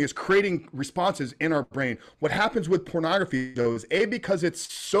consuming is creating responses in our brain. What happens with pornography, though, is because it's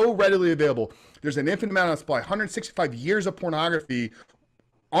so readily available. There's an infinite amount of supply, 165 years of pornography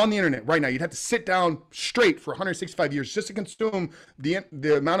on the internet right now. You'd have to sit down straight for 165 years just to consume the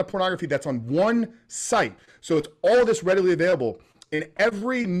amount of pornography that's on one site. So it's all this readily available. And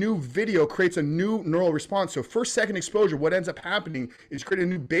every new video creates a new neural response. So first, second exposure, what ends up happening is create a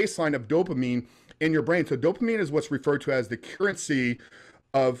new baseline of dopamine in your brain. So dopamine is what's referred to as the currency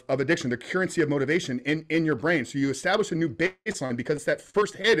of addiction, the currency of motivation in your brain. So you establish a new baseline because it's that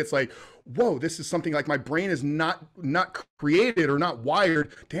first hit. It's like, whoa, this is something like my brain is not created or not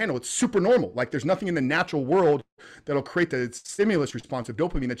wired to handle. It's super normal. Like there's nothing in the natural world that'll create the stimulus response of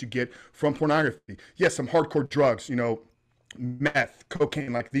dopamine that you get from pornography. Yes, some hardcore drugs, meth,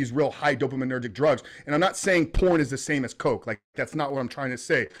 cocaine, like these real high dopaminergic drugs. And I'm not saying porn is the same as coke. Like that's not what I'm trying to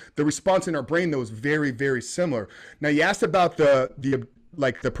say. The response in our brain, though, is very, very similar. Now you asked about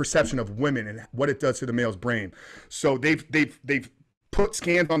the perception of women and what it does to the male's brain. So they've put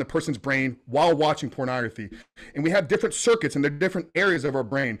scans on the person's brain while watching pornography. And we have different circuits and they're different areas of our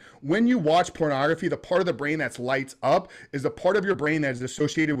brain. When you watch pornography, the part of the brain that lights up is the part of your brain that is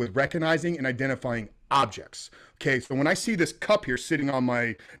associated with recognizing and identifying objects. Okay, so when I see this cup here sitting on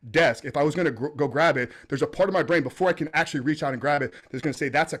my desk, if I was going to go grab it, there's a part of my brain before I can actually reach out and grab it that's going to say,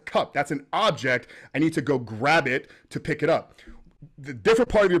 that's a cup, that's an object, I need to go grab it to pick it up. The different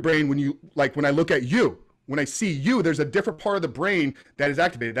part of your brain when I look at you, when I see you, there's a different part of the brain that is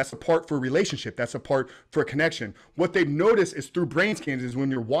activated. That's a part for a relationship. That's a part for a connection. What they've noticed is through brain scans is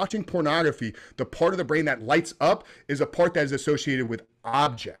when you're watching pornography, the part of the brain that lights up is a part that is associated with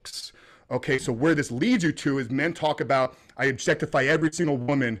objects. Okay, so where this leads you to is men talk about, I objectify every single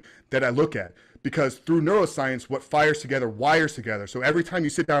woman that I look at. Because through neuroscience, what fires together wires together. So every time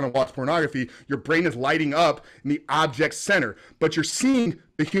you sit down and watch pornography, your brain is lighting up in the object center. But you're seeing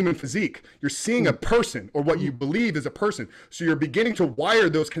the human physique. You're seeing a person, or what you believe is a person. So you're beginning to wire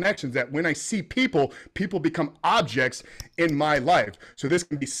those connections that when I see people become objects in my life. So this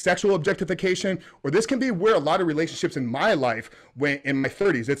can be sexual objectification, or this can be where a lot of relationships in my life, when in my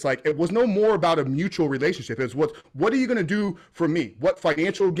 30s, it's like, it was no more about a mutual relationship. It's what are you going to do for me? What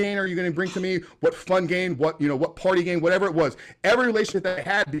financial gain are you going to bring to me? What fun gain? What party gain? Whatever it was. Every relationship that I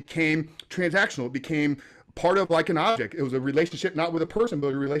had became transactional. It became part of like an object. It was a relationship not with a person,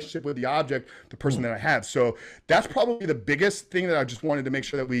 but a relationship with the object, the person that I have. So that's probably the biggest thing that I just wanted to make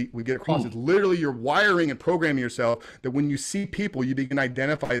sure that we get across. It's literally you're wiring and programming yourself that when you see people, you begin to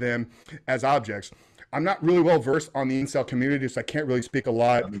identify them as objects. I'm not really well versed on the incel community, so I can't really speak a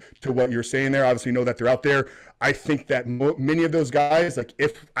lot to what you're saying there. Obviously, know that they're out there. I think that many of those guys, like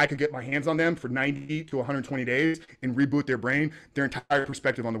if I could get my hands on them for 90 to 120 days and reboot their brain, their entire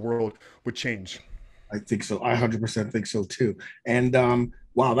perspective on the world would change. I think so. I 100% think so too. And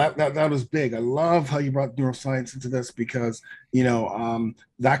wow, that was big. I love how you brought neuroscience into this because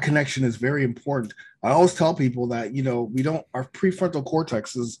that connection is very important. I always tell people that we don't. Our prefrontal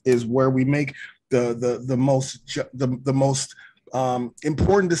cortex is where we make the most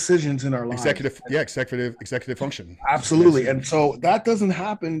important decisions in our lives. Executive function. Absolutely. And so that doesn't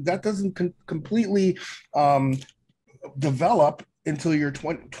happen. That doesn't completely develop until you're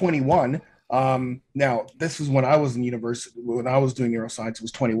 21. Now this was when I was in university, when I was doing neuroscience, it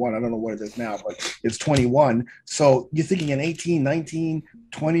was 21. I don't know what it is now, but it's 21. So you're thinking an 18, 19,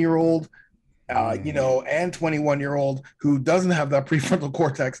 20-year-old, and 21-year-old who doesn't have that prefrontal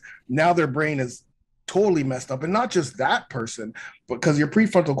cortex. Now their brain is totally messed up. And not just that person, because your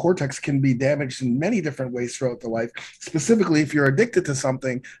prefrontal cortex can be damaged in many different ways throughout the life. Specifically, if you're addicted to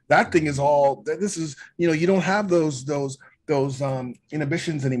something, that thing is you don't have those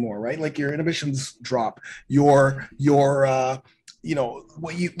inhibitions anymore, right? Like your inhibitions drop. What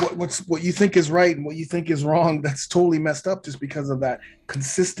you think is right and what you think is wrong, that's totally messed up just because of that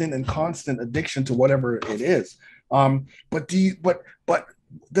consistent and constant addiction to whatever it is. But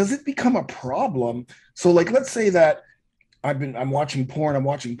does it become a problem? So like, let's say that I'm watching porn,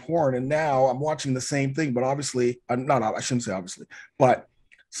 and now I'm watching the same thing, but obviously I shouldn't say obviously, but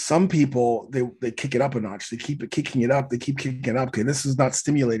some people, they kick it up a notch. They keep kicking it up. Okay, this is not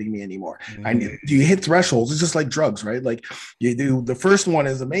stimulating me anymore. Do you hit thresholds? It's just like drugs, right? Like you do, the first one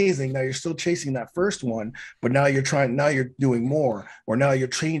is amazing. Now you're still chasing that first one, but now you're doing more, or now you're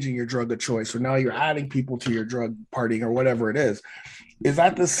changing your drug of choice, or now you're adding people to your drug partying or whatever it is. Is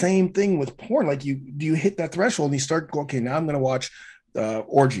that the same thing with porn? Like do you hit that threshold and you start going, okay, now I'm going to watch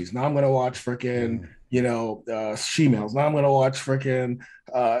orgies. Now I'm going to watch freaking, she-males. Now I'm going to watch freaking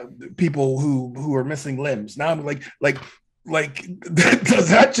people who are missing limbs. Now I'm like does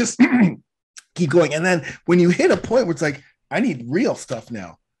that just keep going? And then when you hit a point where it's like, I need real stuff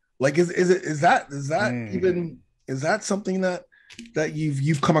now. Like, is that something that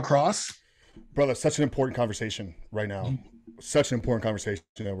you've come across? Brother, such an important conversation right now. Such an important conversation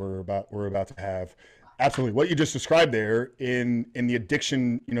that we're about to have. Absolutely. What you just described there in the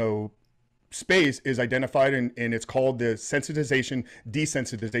addiction, space is identified and it's called the sensitization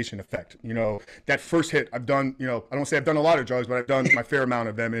desensitization effect. That first hit, I've done, I don't say I've done a lot of drugs, but I've done my fair amount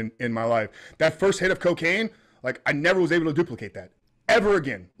of them in my life. That first hit of cocaine, like I never was able to duplicate that ever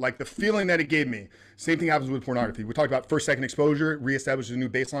again. Like the feeling that it gave me. Same thing happens with pornography. We talked about first, second exposure, reestablishes a new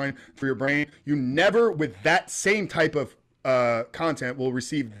baseline for your brain. You never, with that same type of content, will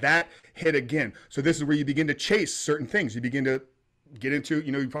receive that hit again. So this is where you begin to chase certain things. You begin to get into,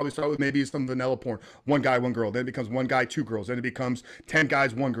 you probably start with maybe some vanilla porn, one guy, one girl, then it becomes one guy, two girls, then it becomes 10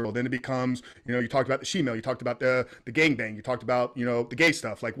 guys, one girl, then it becomes, you talked about the she-male, you talked about the gangbang, you talked about, the gay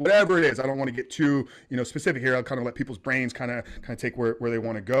stuff, like whatever it is. I don't want to get too, specific here. I'll kind of let people's brains kind of take where they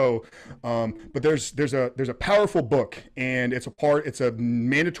want to go. But there's a powerful book, and it's a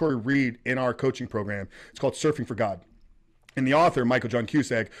mandatory read in our coaching program. It's called Surfing for God. And the author, Michael John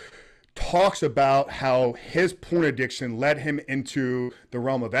Cusack, talks about how his porn addiction led him into the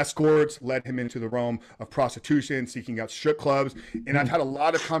realm of escorts, led him into the realm of prostitution, seeking out strip clubs. And I've had a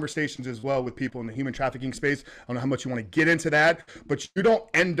lot of conversations as well with people in the human trafficking space. I don't know how much you want to get into that, but you don't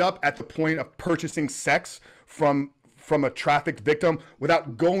end up at the point of purchasing sex from a trafficked victim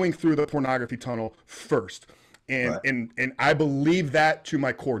without going through the pornography tunnel first. And, right. and I believe that to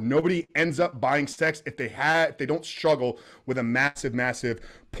my core. Nobody ends up buying sex if they don't struggle with a massive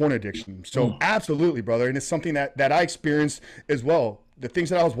porn addiction. So absolutely, brother. And it's something that I experienced as well. The things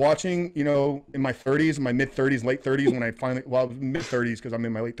that I was watching, in my 30s, my mid 30s, late 30s, when I finally, mid 30s, because I'm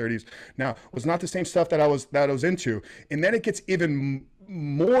in my late 30s now, was not the same stuff that I was into. And then it gets even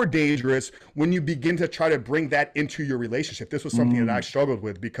more dangerous when you begin to try to bring that into your relationship. This was something that I struggled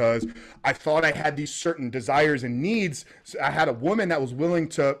with because I thought I had these certain desires and needs. So I had a woman that was willing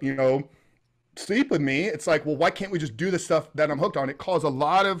to, sleep with me. It's like, well, why can't we just do the stuff that I'm hooked on? It caused a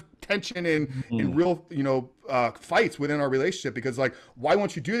lot of tension and real, fights within our relationship because like, why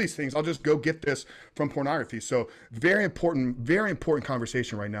won't you do these things? I'll just go get this from pornography. So very important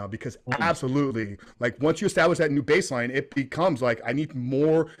conversation right now because absolutely, like once you establish that new baseline, it becomes like, I need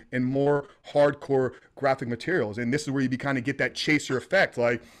more and more hardcore graphic materials. And this is where you kind of get that chaser effect.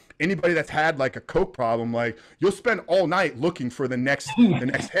 Like, anybody that's had like a coke problem, like you'll spend all night looking for the next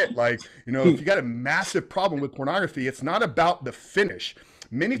hit. Like, if you got a massive problem with pornography, it's not about the finish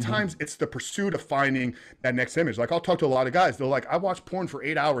Many times it's the pursuit of finding that next image. Like I'll talk to a lot of guys. They're like, I watched porn for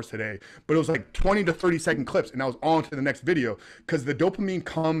 8 hours today, but it was like 20 to 30-second clips and I was on to the next video, because the dopamine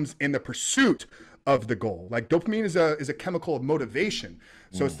comes in the pursuit of the goal. Like dopamine is a chemical of motivation.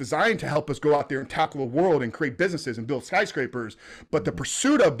 So it's designed to help us go out there and tackle the world and create businesses and build skyscrapers. But the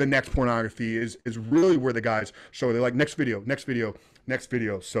pursuit of the next pornography is really where the guys show. They're like, next video, next video, next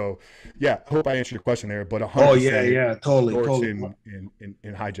video. So yeah, I hope I answered your question there, but 100%. Oh yeah, totally. In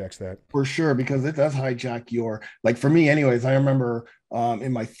hijacks that. For sure, because it does hijack your, like for me anyways, I remember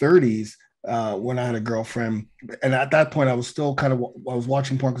in my 30s, when I had a girlfriend, and at that point I was still kind of, I was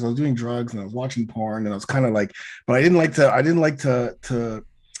watching porn because I was doing drugs and I was watching porn, and I was kind of like, but I didn't like to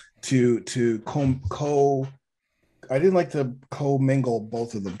co-mingle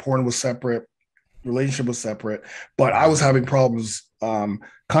both of them. Porn was separate, relationship was separate, but I was having problems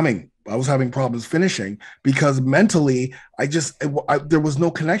coming. I was having problems finishing because mentally there was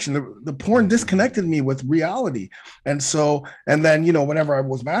no connection. The porn disconnected me with reality. And so, and then, whenever I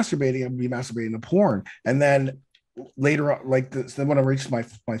was masturbating, I'd be masturbating to porn. And then later, like this, then when I reached my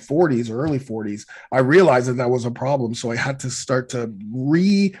 40s or early 40s, I realized that was a problem. So I had to start to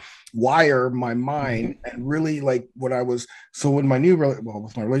rewire my mind and really like what I was. So when with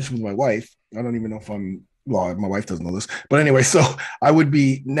my relationship with my wife, I don't even know if my wife doesn't know this, but anyway, so I would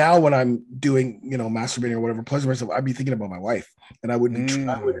be, now when I'm doing, masturbating or whatever, pleasure myself, I'd be thinking about my wife, and I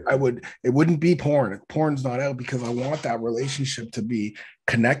would, it wouldn't be porn. Porn's not out because I want that relationship to be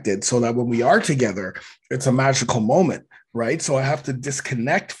connected so that when we are together, it's a magical moment, right? So I had to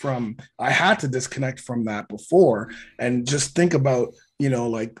disconnect from that before and just think about,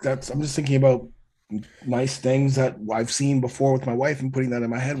 I'm just thinking about nice things that I've seen before with my wife and putting that in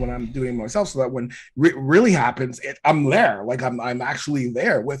my head when I'm doing myself, so that when it really happens, I'm there. Like I'm actually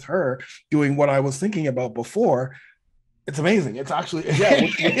there with her doing what I was thinking about before. It's amazing. It's actually,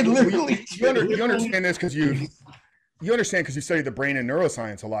 it literally. You understand this because you understand because you study the brain and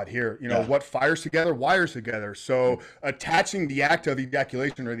neuroscience a lot here. What fires together wires together. So attaching the act of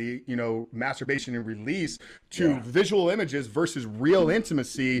ejaculation or the masturbation and release to visual images versus real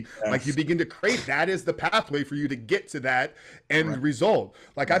intimacy, like you begin to create, that is the pathway for you to get to that end result.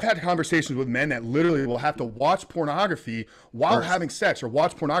 Like I've had conversations with men that literally will have to watch pornography while having sex, or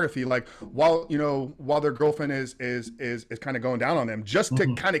watch pornography like while their girlfriend is kind of going down on them, just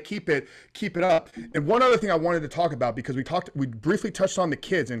to kind of keep it up. And one other thing I wanted to talk about, because we briefly touched on the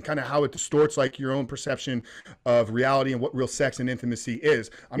kids and kind of how it distorts like your own perception of reality and what real sex and intimacy is.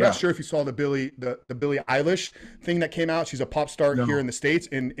 I'm not sure if you saw the Billie Eilish thing that came out. She's a pop star here in the States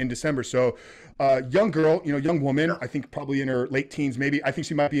in December. So young girl, young woman, I think probably in her late teens, maybe. I think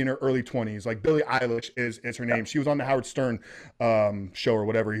she might be in her early 20s. Like Billie Eilish is her name. She was on the Howard Stern show, or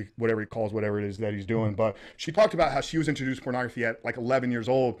whatever he calls whatever it is that he's doing. But she talked about how she was introduced to pornography at like 11 years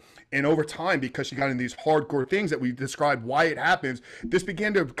old. And over time, because she got into these hardcore things that we described why it happens, this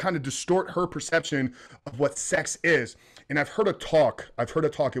began to kind of distort her perception of what sex is. And I've heard a talk.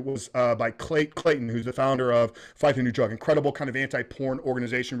 It was by Clayton, who's the founder of Fight the New Drug, incredible kind of anti-porn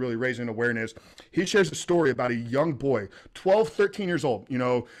organization, really raising awareness. He shares a story about a young boy, 12, 13 years old.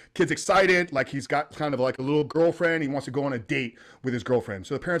 Kid's excited, like he's got kind of like a little girlfriend. He wants to go on a date with his girlfriend.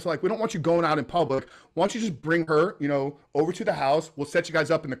 So the parents are like, we don't want you going out in public. Why don't you just bring her, over to the house? We'll set you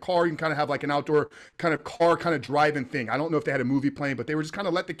guys up in the car. You can kind of have like an outdoor kind of car kind of driving thing. I don't know if they had a movie playing, but they were just kind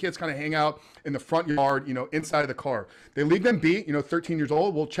of let the kids kind of hang out in the front yard, inside of the car. They leave them be, 13 years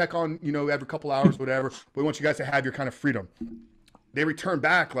old. We'll check on, every couple hours, whatever. But we want you guys to have your kind of freedom. They return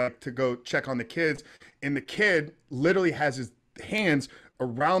back like to go check on the kids, and the kid literally has his hands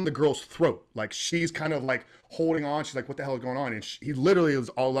around the girl's throat. Like she's kind of like holding on. She's like, what the hell is going on? And he literally was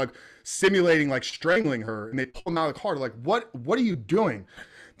all like simulating, like strangling her. And they pull him out of the car. They're like, what are you doing?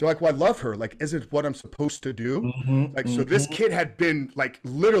 They're like, well, I love her. Like, is it what I'm supposed to do? So this kid had been like,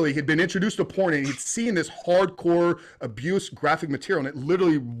 literally had been introduced to porn, and he'd seen this hardcore abuse graphic material, and it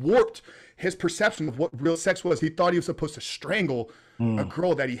literally warped his perception of what real sex was. He thought he was supposed to strangle a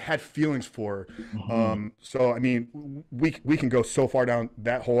girl that he had feelings for. So, I mean, we can go so far down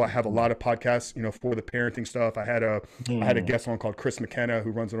that hole. I have a lot of podcasts, for the parenting stuff. I had a guest on called Chris McKenna, who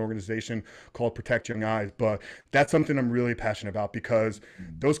runs an organization called Protect Young Eyes. But that's something I'm really passionate about, because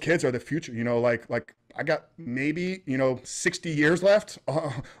those kids are the future. Like I got maybe 60 years left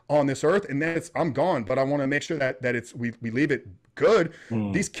on this earth, and then I'm gone. But I want to make sure that we leave it good.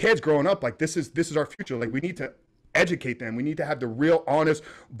 These kids growing up, like this is our future. Like we need to educate them. We need to have the real, honest,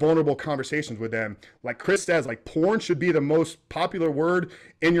 vulnerable conversations with them. Like Chris says, like porn should be the most popular word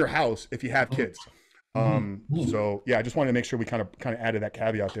in your house if you have kids. So yeah, I just wanted to make sure we kind of added that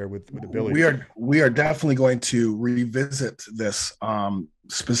caveat there with the Billy. We are definitely going to revisit this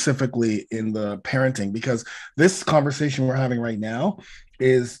specifically in the parenting, because this conversation we're having right now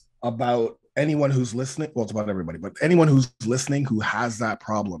is about anyone who's listening. Well, it's about everybody, but anyone who's listening who has that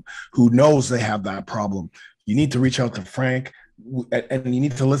problem, who knows they have that problem. You need to reach out to Frank, and you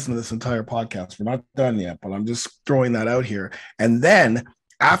need to listen to this entire podcast. We're not done yet, but I'm just throwing that out here. And then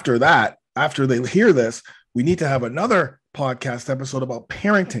after that, after they hear this, we need to have another podcast episode about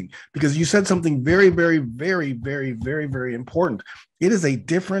parenting, because you said something very, very, very, very, very, very important. It is a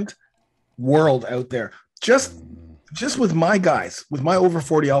different world out there. Just with my guys, with my over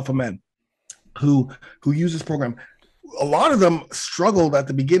 40 alpha men who use this program, a lot of them struggled at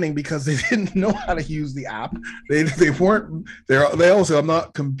the beginning because they didn't know how to use the app. They also, I'm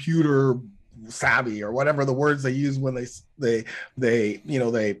not computer savvy or whatever the words they use when they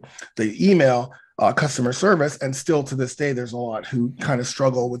email customer service. And still to this day, there's a lot who kind of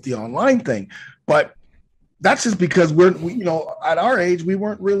struggle with the online thing. But that's just because we at our age, we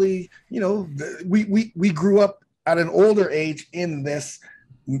weren't really, we grew up at an older age in this,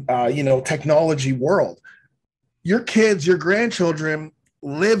 technology world. Your kids, your grandchildren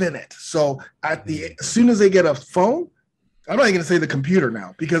live in it. So as soon as they get a phone, I'm not even going to say the computer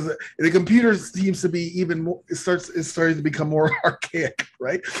now, because the computer seems to be even more, it's starting to become more archaic,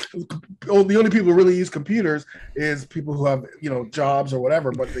 right? The only people who really use computers is people who have, jobs or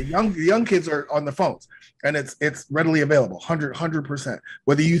whatever, but the young kids are on the phones, and it's readily available, 100%.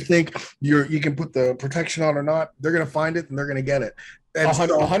 Whether you think you can put the protection on or not, they're going to find it and they're going to get it.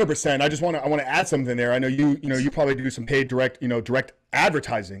 100%. I want to add something there. I know you probably do some paid direct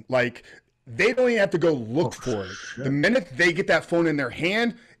advertising. Like, they don't even have to go look for it. Shit. The minute they get that phone in their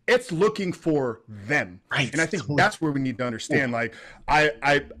hand, it's looking for them. Right. And I think that's where we need to understand. Like,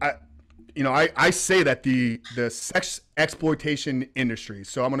 I say that the sex exploitation industry,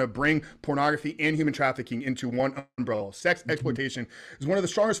 so I'm going to bring pornography and human trafficking into one umbrella. Sex exploitation is one of the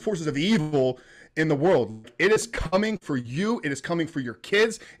strongest forces of evil in the world. It is coming for you. It is coming for your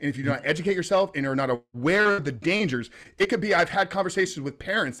kids. And if you do not educate yourself and are not aware of the dangers, it could be, I've had conversations with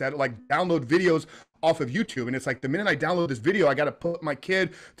parents that download videos off of YouTube, and it's like, the minute I download this video, I got to put my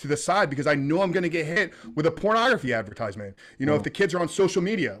kid to the side because I know I'm going to get hit with a pornography advertisement. If the kids are on social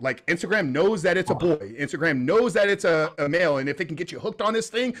media, like Instagram knows that it's a boy, Instagram knows that it's a male, and if it can get you hooked on this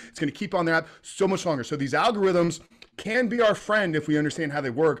thing, it's going to keep on their app so much longer. So these algorithms can be our friend if we understand how they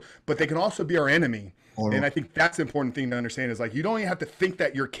work, but they can also be our enemy. And I think that's the important thing to understand, is like, you don't even have to think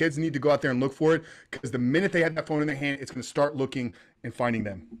that your kids need to go out there and look for it, because the minute they have that phone in their hand, it's going to start looking and finding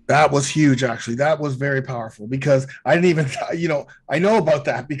them. That was huge, actually. That was very powerful, because I didn't even, I know about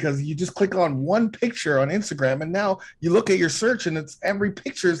that, because you just click on one picture on Instagram and now you look at your search and it's every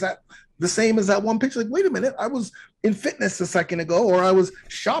picture is that the same as that one picture. Like, wait a minute, I was in fitness a second ago, or I was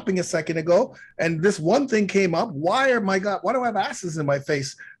shopping a second ago, and this one thing came up. Why do I have asses in my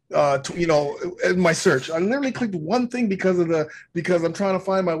face? In my search, I literally clicked one thing because I'm trying to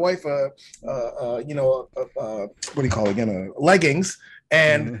find my wife what do you call it again? Leggings.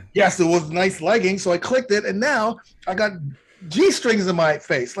 And yes, it was nice leggings. So I clicked it, and now I got G-strings in my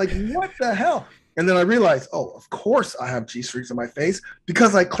face. Like, what the hell? And then I realized, of course I have G-strings in my face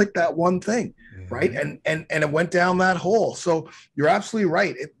because I clicked that one thing, right? And it went down that hole. So you're absolutely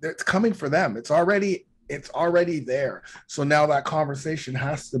right. It's coming for them. It's already there. So now that conversation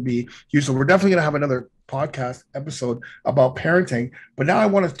has to be huge. So we're definitely going to have another podcast episode about parenting. But now I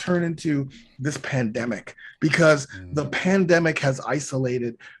want to turn into this pandemic, because the pandemic has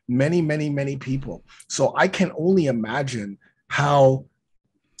isolated many, many, many people. So I can only imagine how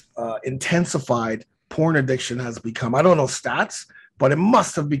intensified porn addiction has become. I don't know stats, but it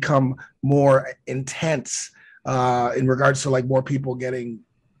must have become more intense in regards to like more people getting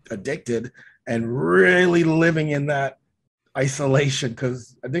addicted and really living in that isolation,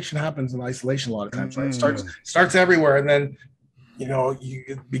 because addiction happens in isolation a lot of times, right? It starts everywhere, and then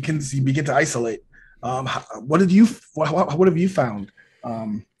you begin to isolate. What have you found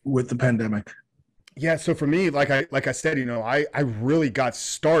with the pandemic? Yeah, so for me, like I said, I really got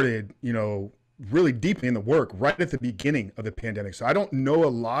started, really deeply in the work right at the beginning of the pandemic. So I don't know a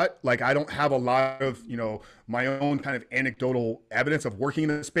lot. Like, I don't have a lot of, my own kind of anecdotal evidence of working in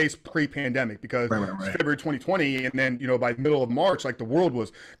the space pre-pandemic, because it's February 2020. And then, by middle of March, like, the world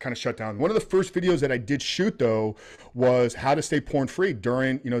was kind of shut down. One of the first videos that I did shoot, though, was how to stay porn free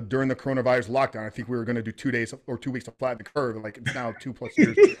during the coronavirus lockdown. I think we were going to do 2 days or 2 weeks to flatten the curve. Like, it's now 2+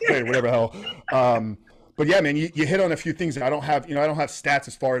 years later, whatever the hell. But yeah, man, you hit on a few things that I don't have stats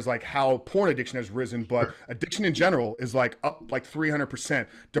as far as like how porn addiction has risen, but addiction in general is like up like 300%.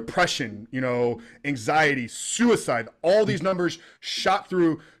 Depression, anxiety, suicide, all these numbers shot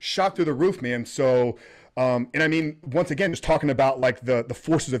through the roof, man. So And I mean, once again, just talking about like the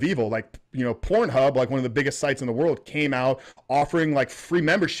forces of evil, like, you know, Pornhub, like one of the biggest sites in the world, came out offering like free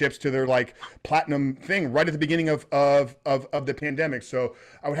memberships to their like platinum thing right at the beginning of the pandemic. So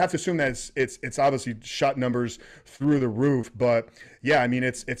I would have to assume that it's obviously shot numbers through the roof. But yeah, I mean,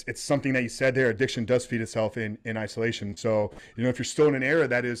 it's something that you said there. Addiction does feed itself in isolation. So, you know, if you're still in an era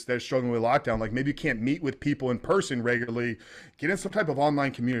that is struggling with lockdown, like maybe you can't meet with people in person regularly, get in some type of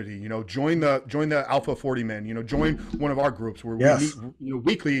online community. You know, join the Alpha 40 Men. You know, join one of our groups where we meet, you know,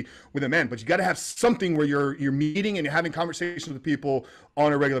 weekly with the men. But you got to have something where you're meeting and you're having conversations with people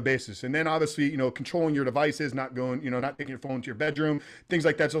on a regular basis. And then obviously, you know, controlling your devices, not taking your phone to your bedroom, things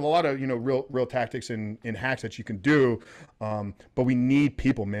like that. So a lot of, you know, real tactics and hacks that you can do. But we need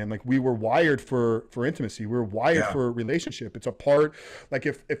people, man. Like we were wired for intimacy. We were wired for relationship. It's a part, like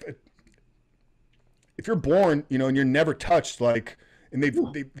if you're born, you know, and you're never touched, like, and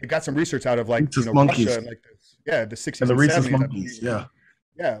they've got some research out of like, you know, monkeys. Russia, like this, the 60s and the and rhesus 70s, monkeys.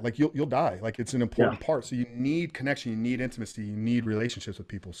 Yeah, like you'll die. Like it's an important part. So you need connection, you need intimacy, you need relationships with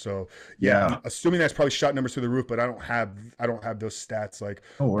people. So I'm assuming that's probably shot numbers through the roof, but I don't have those stats like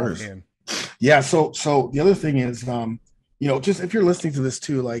offhand. Yeah. So the other thing is, you know, just if you're listening to this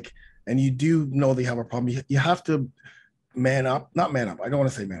too, like, and you do know they have a problem, you have to man up. Not man up. I don't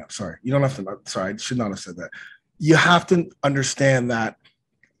want to say man up. Sorry, you don't have to. Sorry, I should not have said that. You have to understand that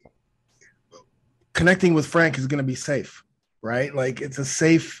connecting with Frank is going to be safe. Right? Like it's a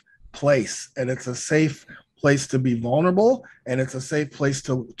safe place, and it's a safe place to be vulnerable, and it's a safe place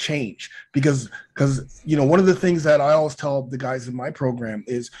to change because you know, one of the things that I always tell the guys in my program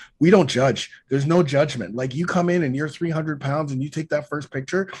is we don't judge. There's no judgment. Like you come in and you're 300 pounds and you take that first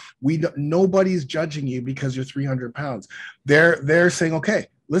picture, nobody's judging you because you're 300 pounds. They're saying, okay,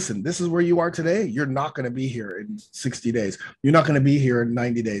 listen, this is where you are today. You're not going to be here in 60 days. You're not going to be here in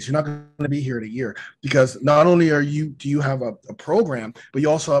 90 days. You're not going to be here in a year, because not only do you have a program, but you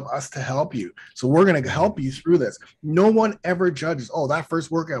also have us to help you. So we're going to help you through this. No one ever judges, oh, that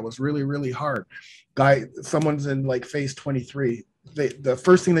first workout was really, really hard. Someone's in like phase 23. The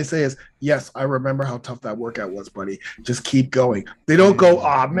first thing they say is, yes, I remember how tough that workout was, buddy. Just keep going. They don't go,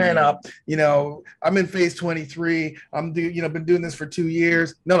 man up. You know, I'm in phase 23. Been doing this for 2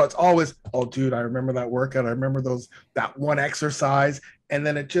 years. No, it's always, oh, dude, I remember that workout. I remember that one exercise. And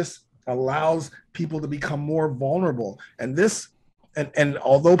then it just allows people to become more vulnerable. And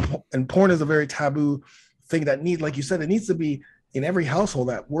although porn is a very taboo thing that like you said, it needs to be in every household.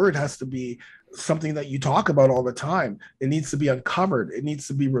 That word has to be something that you talk about all the time. It needs to be uncovered. It needs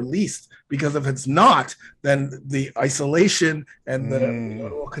to be released, because if it's not, then the isolation and the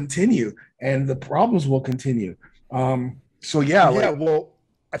will continue, and the problems will continue. Well,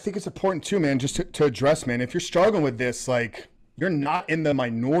 I think it's important too, man, just to address, man, if you're struggling with this, like, you're not in the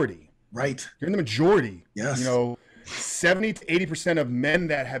minority, right? You're in the majority. Yes. You know, 70 to 80% of men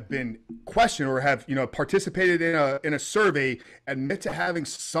that have been questioned or have, you know, participated in a survey admit to having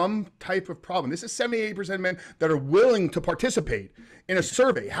some type of problem. This is 78% of men that are willing to participate in a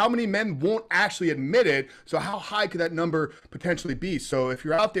survey. How many men won't actually admit it? So how high could that number potentially be? So if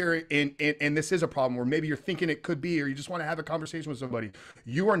you're out there and this is a problem, or maybe you're thinking it could be, or you just want to have a conversation with somebody,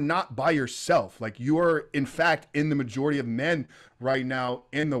 you are not by yourself. Like, you are in fact in the majority of men right now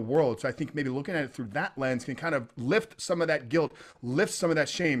in the world. So I think maybe looking at it through that lens can kind of lift some of that guilt, lift some of that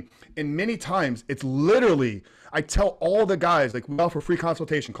shame. And many times it's literally, I tell all the guys, like, we offer free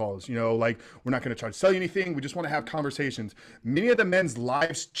consultation calls, you know, like, we're not going to try to sell you anything. We just want to have conversations. Many of the men's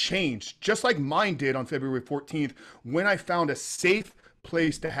lives changed, just like mine did on February 14th, when I found a safe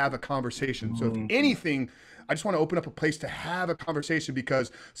place to have a conversation. So if anything, I just want to open up a place to have a conversation,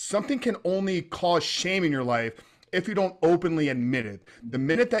 because something can only cause shame in your life if you don't openly admit it. The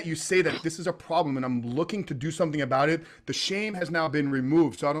minute that you say that this is a problem and I'm looking to do something about it, the shame has now been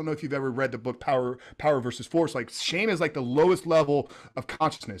removed. So I don't know if you've ever read the book Power versus Force. Like, shame is like the lowest level of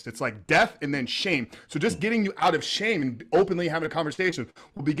consciousness. It's like death and then shame. So just getting you out of shame and openly having a conversation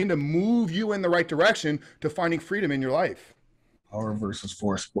will begin to move you in the right direction to finding freedom in your life. Power versus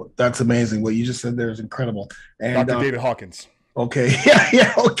Force. That's amazing. What you just said there is incredible. And Dr. David Hawkins. Okay.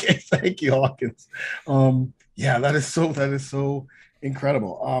 Yeah. Okay. Thank you, Hawkins. Yeah, that is so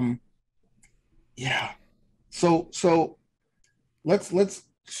incredible. Yeah. So let's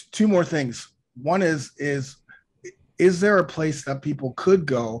two more things. One is there a place that people could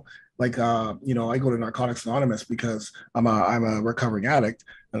go? Like, you know, I go to Narcotics Anonymous because I'm a recovering addict,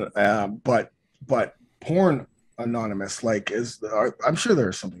 but Porn Anonymous, like, I'm sure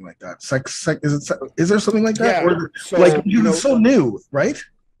there's something like that. Is there something like that? Yeah. Or, so, like, it's so new, right?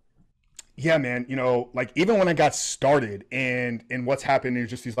 Yeah, man. Like even when I got started and what's happened in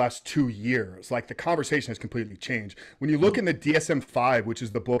just these last 2 years, like the conversation has completely changed. When you look in the DSM-5, which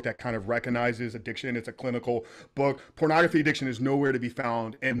is the book that kind of recognizes addiction, it's a clinical book. Pornography addiction is nowhere to be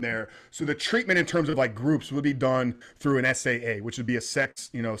found in there. So the treatment in terms of like groups would be done through an SAA, which would be a sex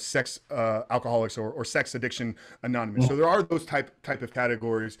alcoholics or sex addiction anonymous. So there are those type of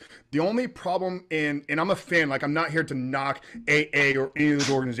categories. The only problem and I'm a fan, like I'm not here to knock AA or any of those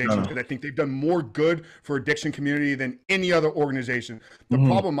organizations because I think they've done more good for addiction community than any other organization. The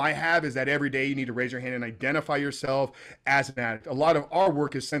problem I have is that every day you need to raise your hand and identify yourself as an addict. A lot of our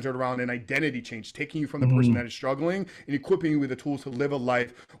work is centered around an identity change, taking you from the person that is struggling and equipping you with the tools to live a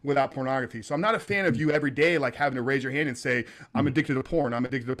life without pornography. So I'm not a fan of you every day like having to raise your hand and say, I'm addicted to porn, I'm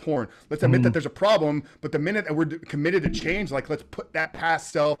addicted to porn. Let's admit that there's a problem, but the minute that we're committed to change, like let's put that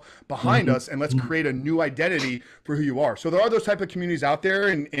past self behind us and let's create a new identity for who you are. So there are those type of communities out there,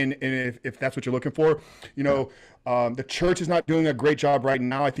 and if that's what you're looking for, the church is not doing a great job right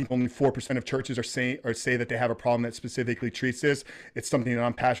now. I think only 4% of churches say that they have a problem that specifically treats this. It's something that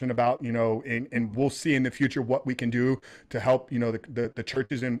I'm passionate about, and we'll see in the future what we can do to help, the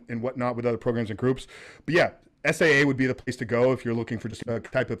churches and whatnot with other programs and groups. But yeah, SAA would be the place to go if you're looking for just a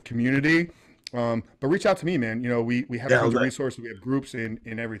type of community. But reach out to me, man. We have tons of resources, we have groups and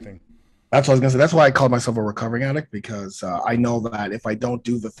everything. That's what I was gonna say. That's why I call myself a recovering addict, because I know that if I don't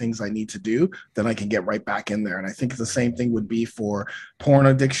do the things I need to do, then I can get right back in there. And I think the same thing would be for porn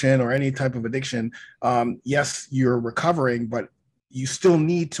addiction or any type of addiction. Yes, you're recovering, but you still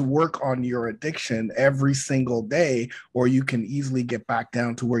need to work on your addiction every single day, or you can easily get back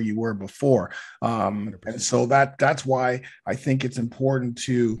down to where you were before. And so that's why I think it's important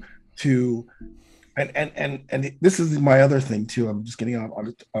to and this is my other thing too. I'm just getting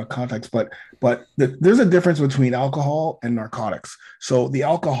on context, but there's a difference between alcohol and narcotics. So the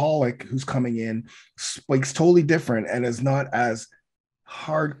alcoholic who's coming in speaks totally different and is not as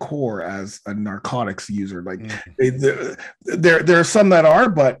hardcore as a narcotics user. Like there are some that are,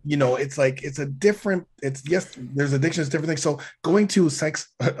 but it's like it's yes, there's addictions, different things. So going to Sex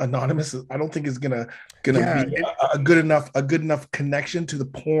Anonymous, I don't think is gonna be a good enough connection to the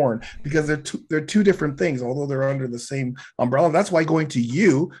porn, because they're two different things, although they're under the same umbrella. That's why going to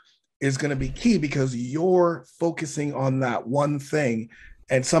you is going to be key, because you're focusing on that one thing,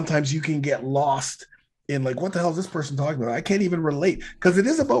 and sometimes you can get lost in like, what the hell is this person talking about? I can't even relate, because it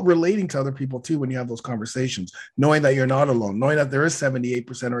is about relating to other people too when you have those conversations, knowing that you're not alone, knowing that there is 78%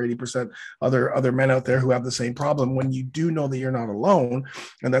 or 80% other men out there who have the same problem. When you do know that you're not alone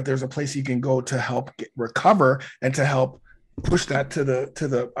and that there's a place you can go to help recover and to help push that to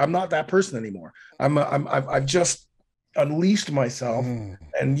the I'm not that person anymore. I've just unleashed myself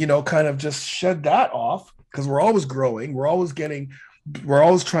and kind of just shed that off, because we're always growing, we're always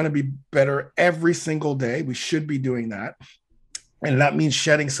trying to be better every single day. We should be doing that. And that means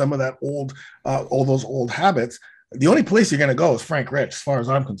shedding some of that all those old habits. The only place you're going to go is Frank Rich, as far as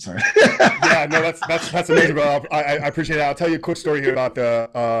I'm concerned. Yeah, no, that's amazing, bro. I appreciate it. I'll tell you a quick story here about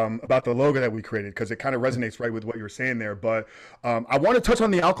the logo that we created, because it kind of resonates right with what you were saying there. But I want to touch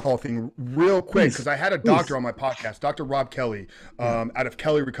on the alcohol thing real quick, because I had a doctor on my podcast, Dr. Rob Kelly, out of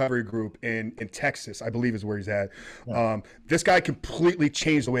Kelly Recovery Group in Texas, I believe is where he's at. This guy completely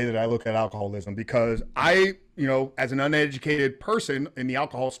changed the way that I look at alcoholism, because I as an uneducated person in the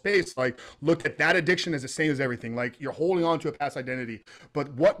alcohol space, like looked at that addiction as the same as everything. Like you're holding on to a past identity.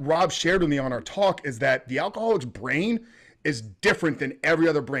 But what Rob shared with me on our talk is that the alcoholic's brain is different than every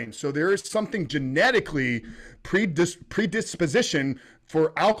other brain. So there is something genetically predisposition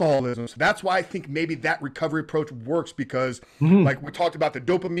for alcoholism. So that's why I think maybe that recovery approach works, because like we talked about the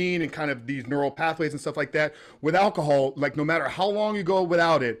dopamine and kind of these neural pathways and stuff like that. With alcohol, like no matter how long you go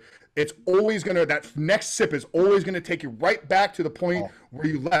without it, it's always that next sip is always going to take you right back to the point where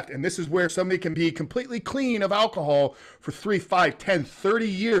you left. And this is where somebody can be completely clean of alcohol for 3, 5, 10, 30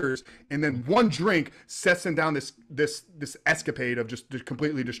 years. And then one drink sets them down this escapade of just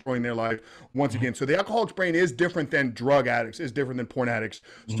completely destroying their life once again. So the alcoholic's brain is different than drug addicts, is different than porn addicts.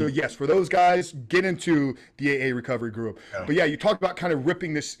 So yes, for those guys, get into the AA recovery group. But yeah, you talked about kind of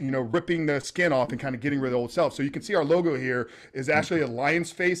ripping the skin off and kind of getting rid of the old self. So you can see our logo here is actually a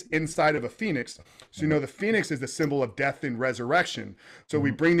lion's face inside of a phoenix. So the phoenix is the symbol of death and resurrection. So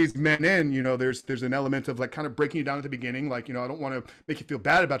we bring these men in, there's an element of like kind of breaking you down at the beginning. Like, I don't want to make you feel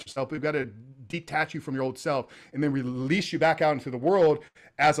bad about yourself. We've got to detach you from your old self and then release you back out into the world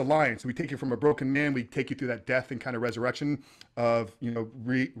as a lion. So we take you from a broken man, we take you through that death and kind of resurrection of, you know,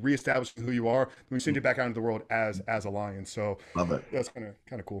 reestablishing who you are. And we send you back out into the world as a lion. So love it. That's kind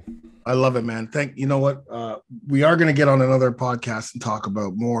of cool. I love it, man. You know what? We are going to get on another podcast and talk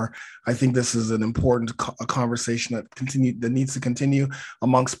about more. I think this is an important conversation that needs to continue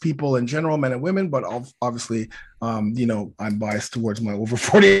amongst people in general, men and women, but obviously, you know, I'm biased towards my over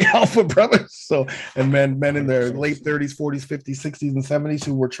 40 alpha brothers. So, and men in their late 30s, 40s, 50s, 60s, and 70s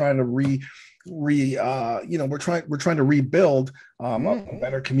who were trying to we're trying to rebuild a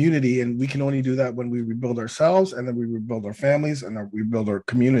better community, and we can only do that when we rebuild ourselves, and then we rebuild our families, and then we rebuild our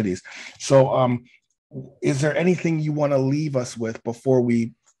communities. So is there anything you want to leave us with before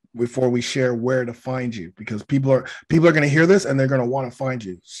we share where to find you? Because people are going to hear this and they're going to want to find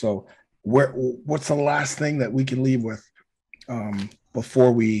you. So what's the last thing that we can leave with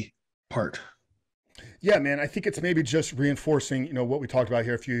before we part? Yeah, man, I think it's maybe just reinforcing, you know, what we talked about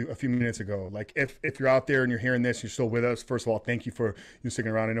here a few minutes ago. Like if you're out there and you're hearing this, you're still with us. First of all, thank you for you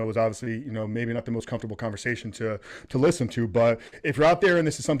sticking around. I know it was obviously, you know, maybe not the most comfortable conversation to listen to, but if you're out there and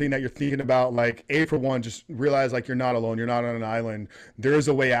this is something that you're thinking about, like for one, just realize like you're not alone. You're not on an island. There is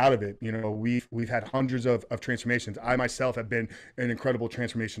a way out of it. You know, we've had hundreds of transformations. I myself have been an incredible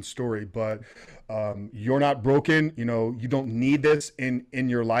transformation story, but you're not broken. You know, you don't need this in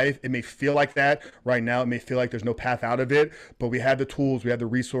your life. It may feel like that right now. It may feel like there's no path out of it, but we have the tools, we have the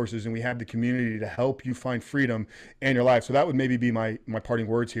resources, and we have the community to help you find freedom in your life. So that would maybe be my parting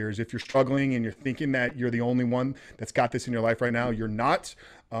words here is if you're struggling and you're thinking that you're the only one that's got this in your life right now, you're not.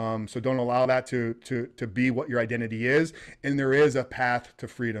 So don't allow that to be what your identity is. And there is a path to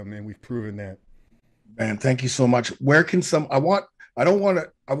freedom, and we've proven that. Man, thank you so much. Where can I want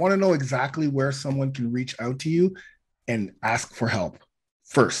to know exactly where someone can reach out to you and ask for help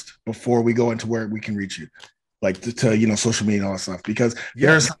first before we go into where we can reach you, like to you know, social media and all that stuff, because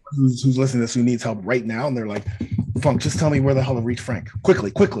there's someone who's listening to this who needs help right now and they're like, Funk, just tell me where the hell to reach Frank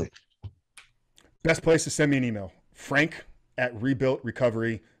quickly. Best place to send me an email,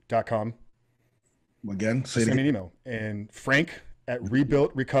 frank@rebuiltrecovery.com. Again, send me an email, and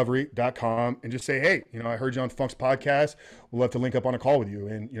frank@rebuiltrecovery.com, and just say, hey, you know, I heard you on Funk's podcast. We'll love to link up on a call with you,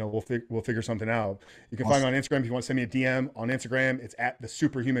 and you know, we'll figure something out. You can find me on Instagram if you want to send me a DM on Instagram. It's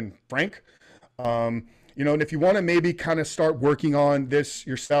 @thesuperhumanfrank. You know, and if you want to maybe kind of start working on this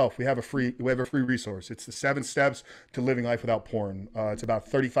yourself, we have a free resource. It's the 7 steps to living life without porn. It's about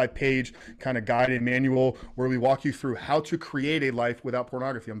 35-page kind of guided manual where we walk you through how to create a life without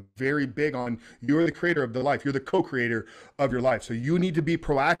pornography. I'm very big on you're the creator of the life. You're the co-creator of your life. So you need to be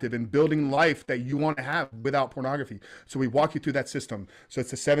proactive in building life that you want to have without pornography. So we walk you through that system. So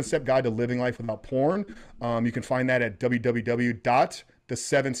it's the 7-step guide to living life without porn. You can find that at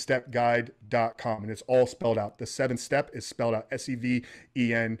www.the7stepguide.com, and it's all spelled out. The 7-step is spelled out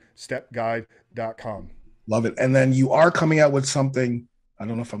SEVEN stepguide.com. Love it. And then you are coming out with something. I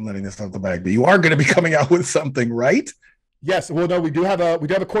don't know if I'm letting this out the bag, but you are going to be coming out with something, right? Yes. Well, no, we do have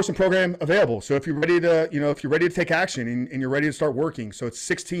a course and program available. So if you're ready to take action and you're ready to start working, so it's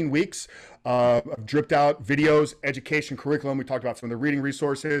 16 weeks of dripped out videos, education, curriculum. We talked about some of the reading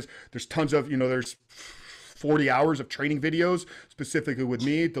resources. There's tons of, there's 40 hours of training videos specifically with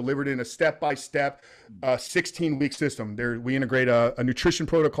me, delivered in a step-by-step 16-week system. We integrate a nutrition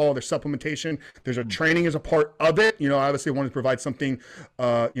protocol, there's supplementation, there's a training as a part of it. Obviously I wanted to provide something,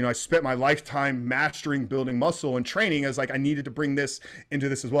 I spent my lifetime mastering building muscle and training as I needed to bring this into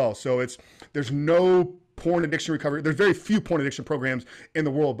this as well. So there's no porn addiction recovery. There's very few porn addiction programs in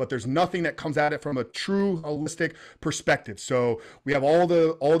the world, but there's nothing that comes at it from a true holistic perspective. So we have all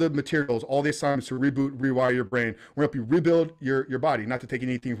the materials, all the assignments to reboot, rewire your brain. We're going to help you rebuild your body, not to take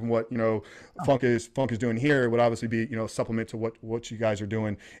anything from what, Funk is doing here. It would obviously be, supplement to what you guys are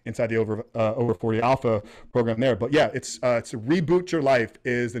doing inside the over 40 alpha program there. But yeah, it's Reboot Your Life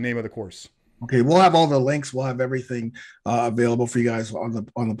is the name of the course. Okay, we'll have all the links. We'll have everything available for you guys on the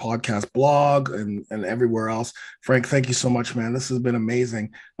podcast blog and everywhere else. Frank, thank you so much, man. This has been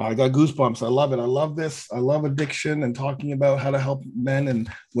amazing. I got goosebumps. I love it. I love this. I love addiction and talking about how to help men and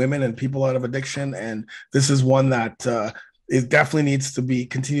women and people out of addiction. And this is one that it definitely needs to be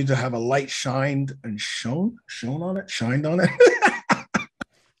continue to have a light shined on it.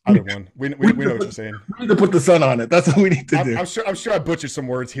 Either one. We know what you're saying. We need to put the sun on it. That's what we need to do. I'm sure I butchered some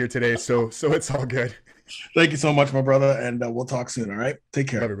words here today, so it's all good. Thank you so much, my brother, and we'll talk soon. All right, take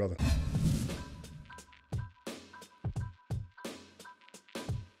care. Love you, brother.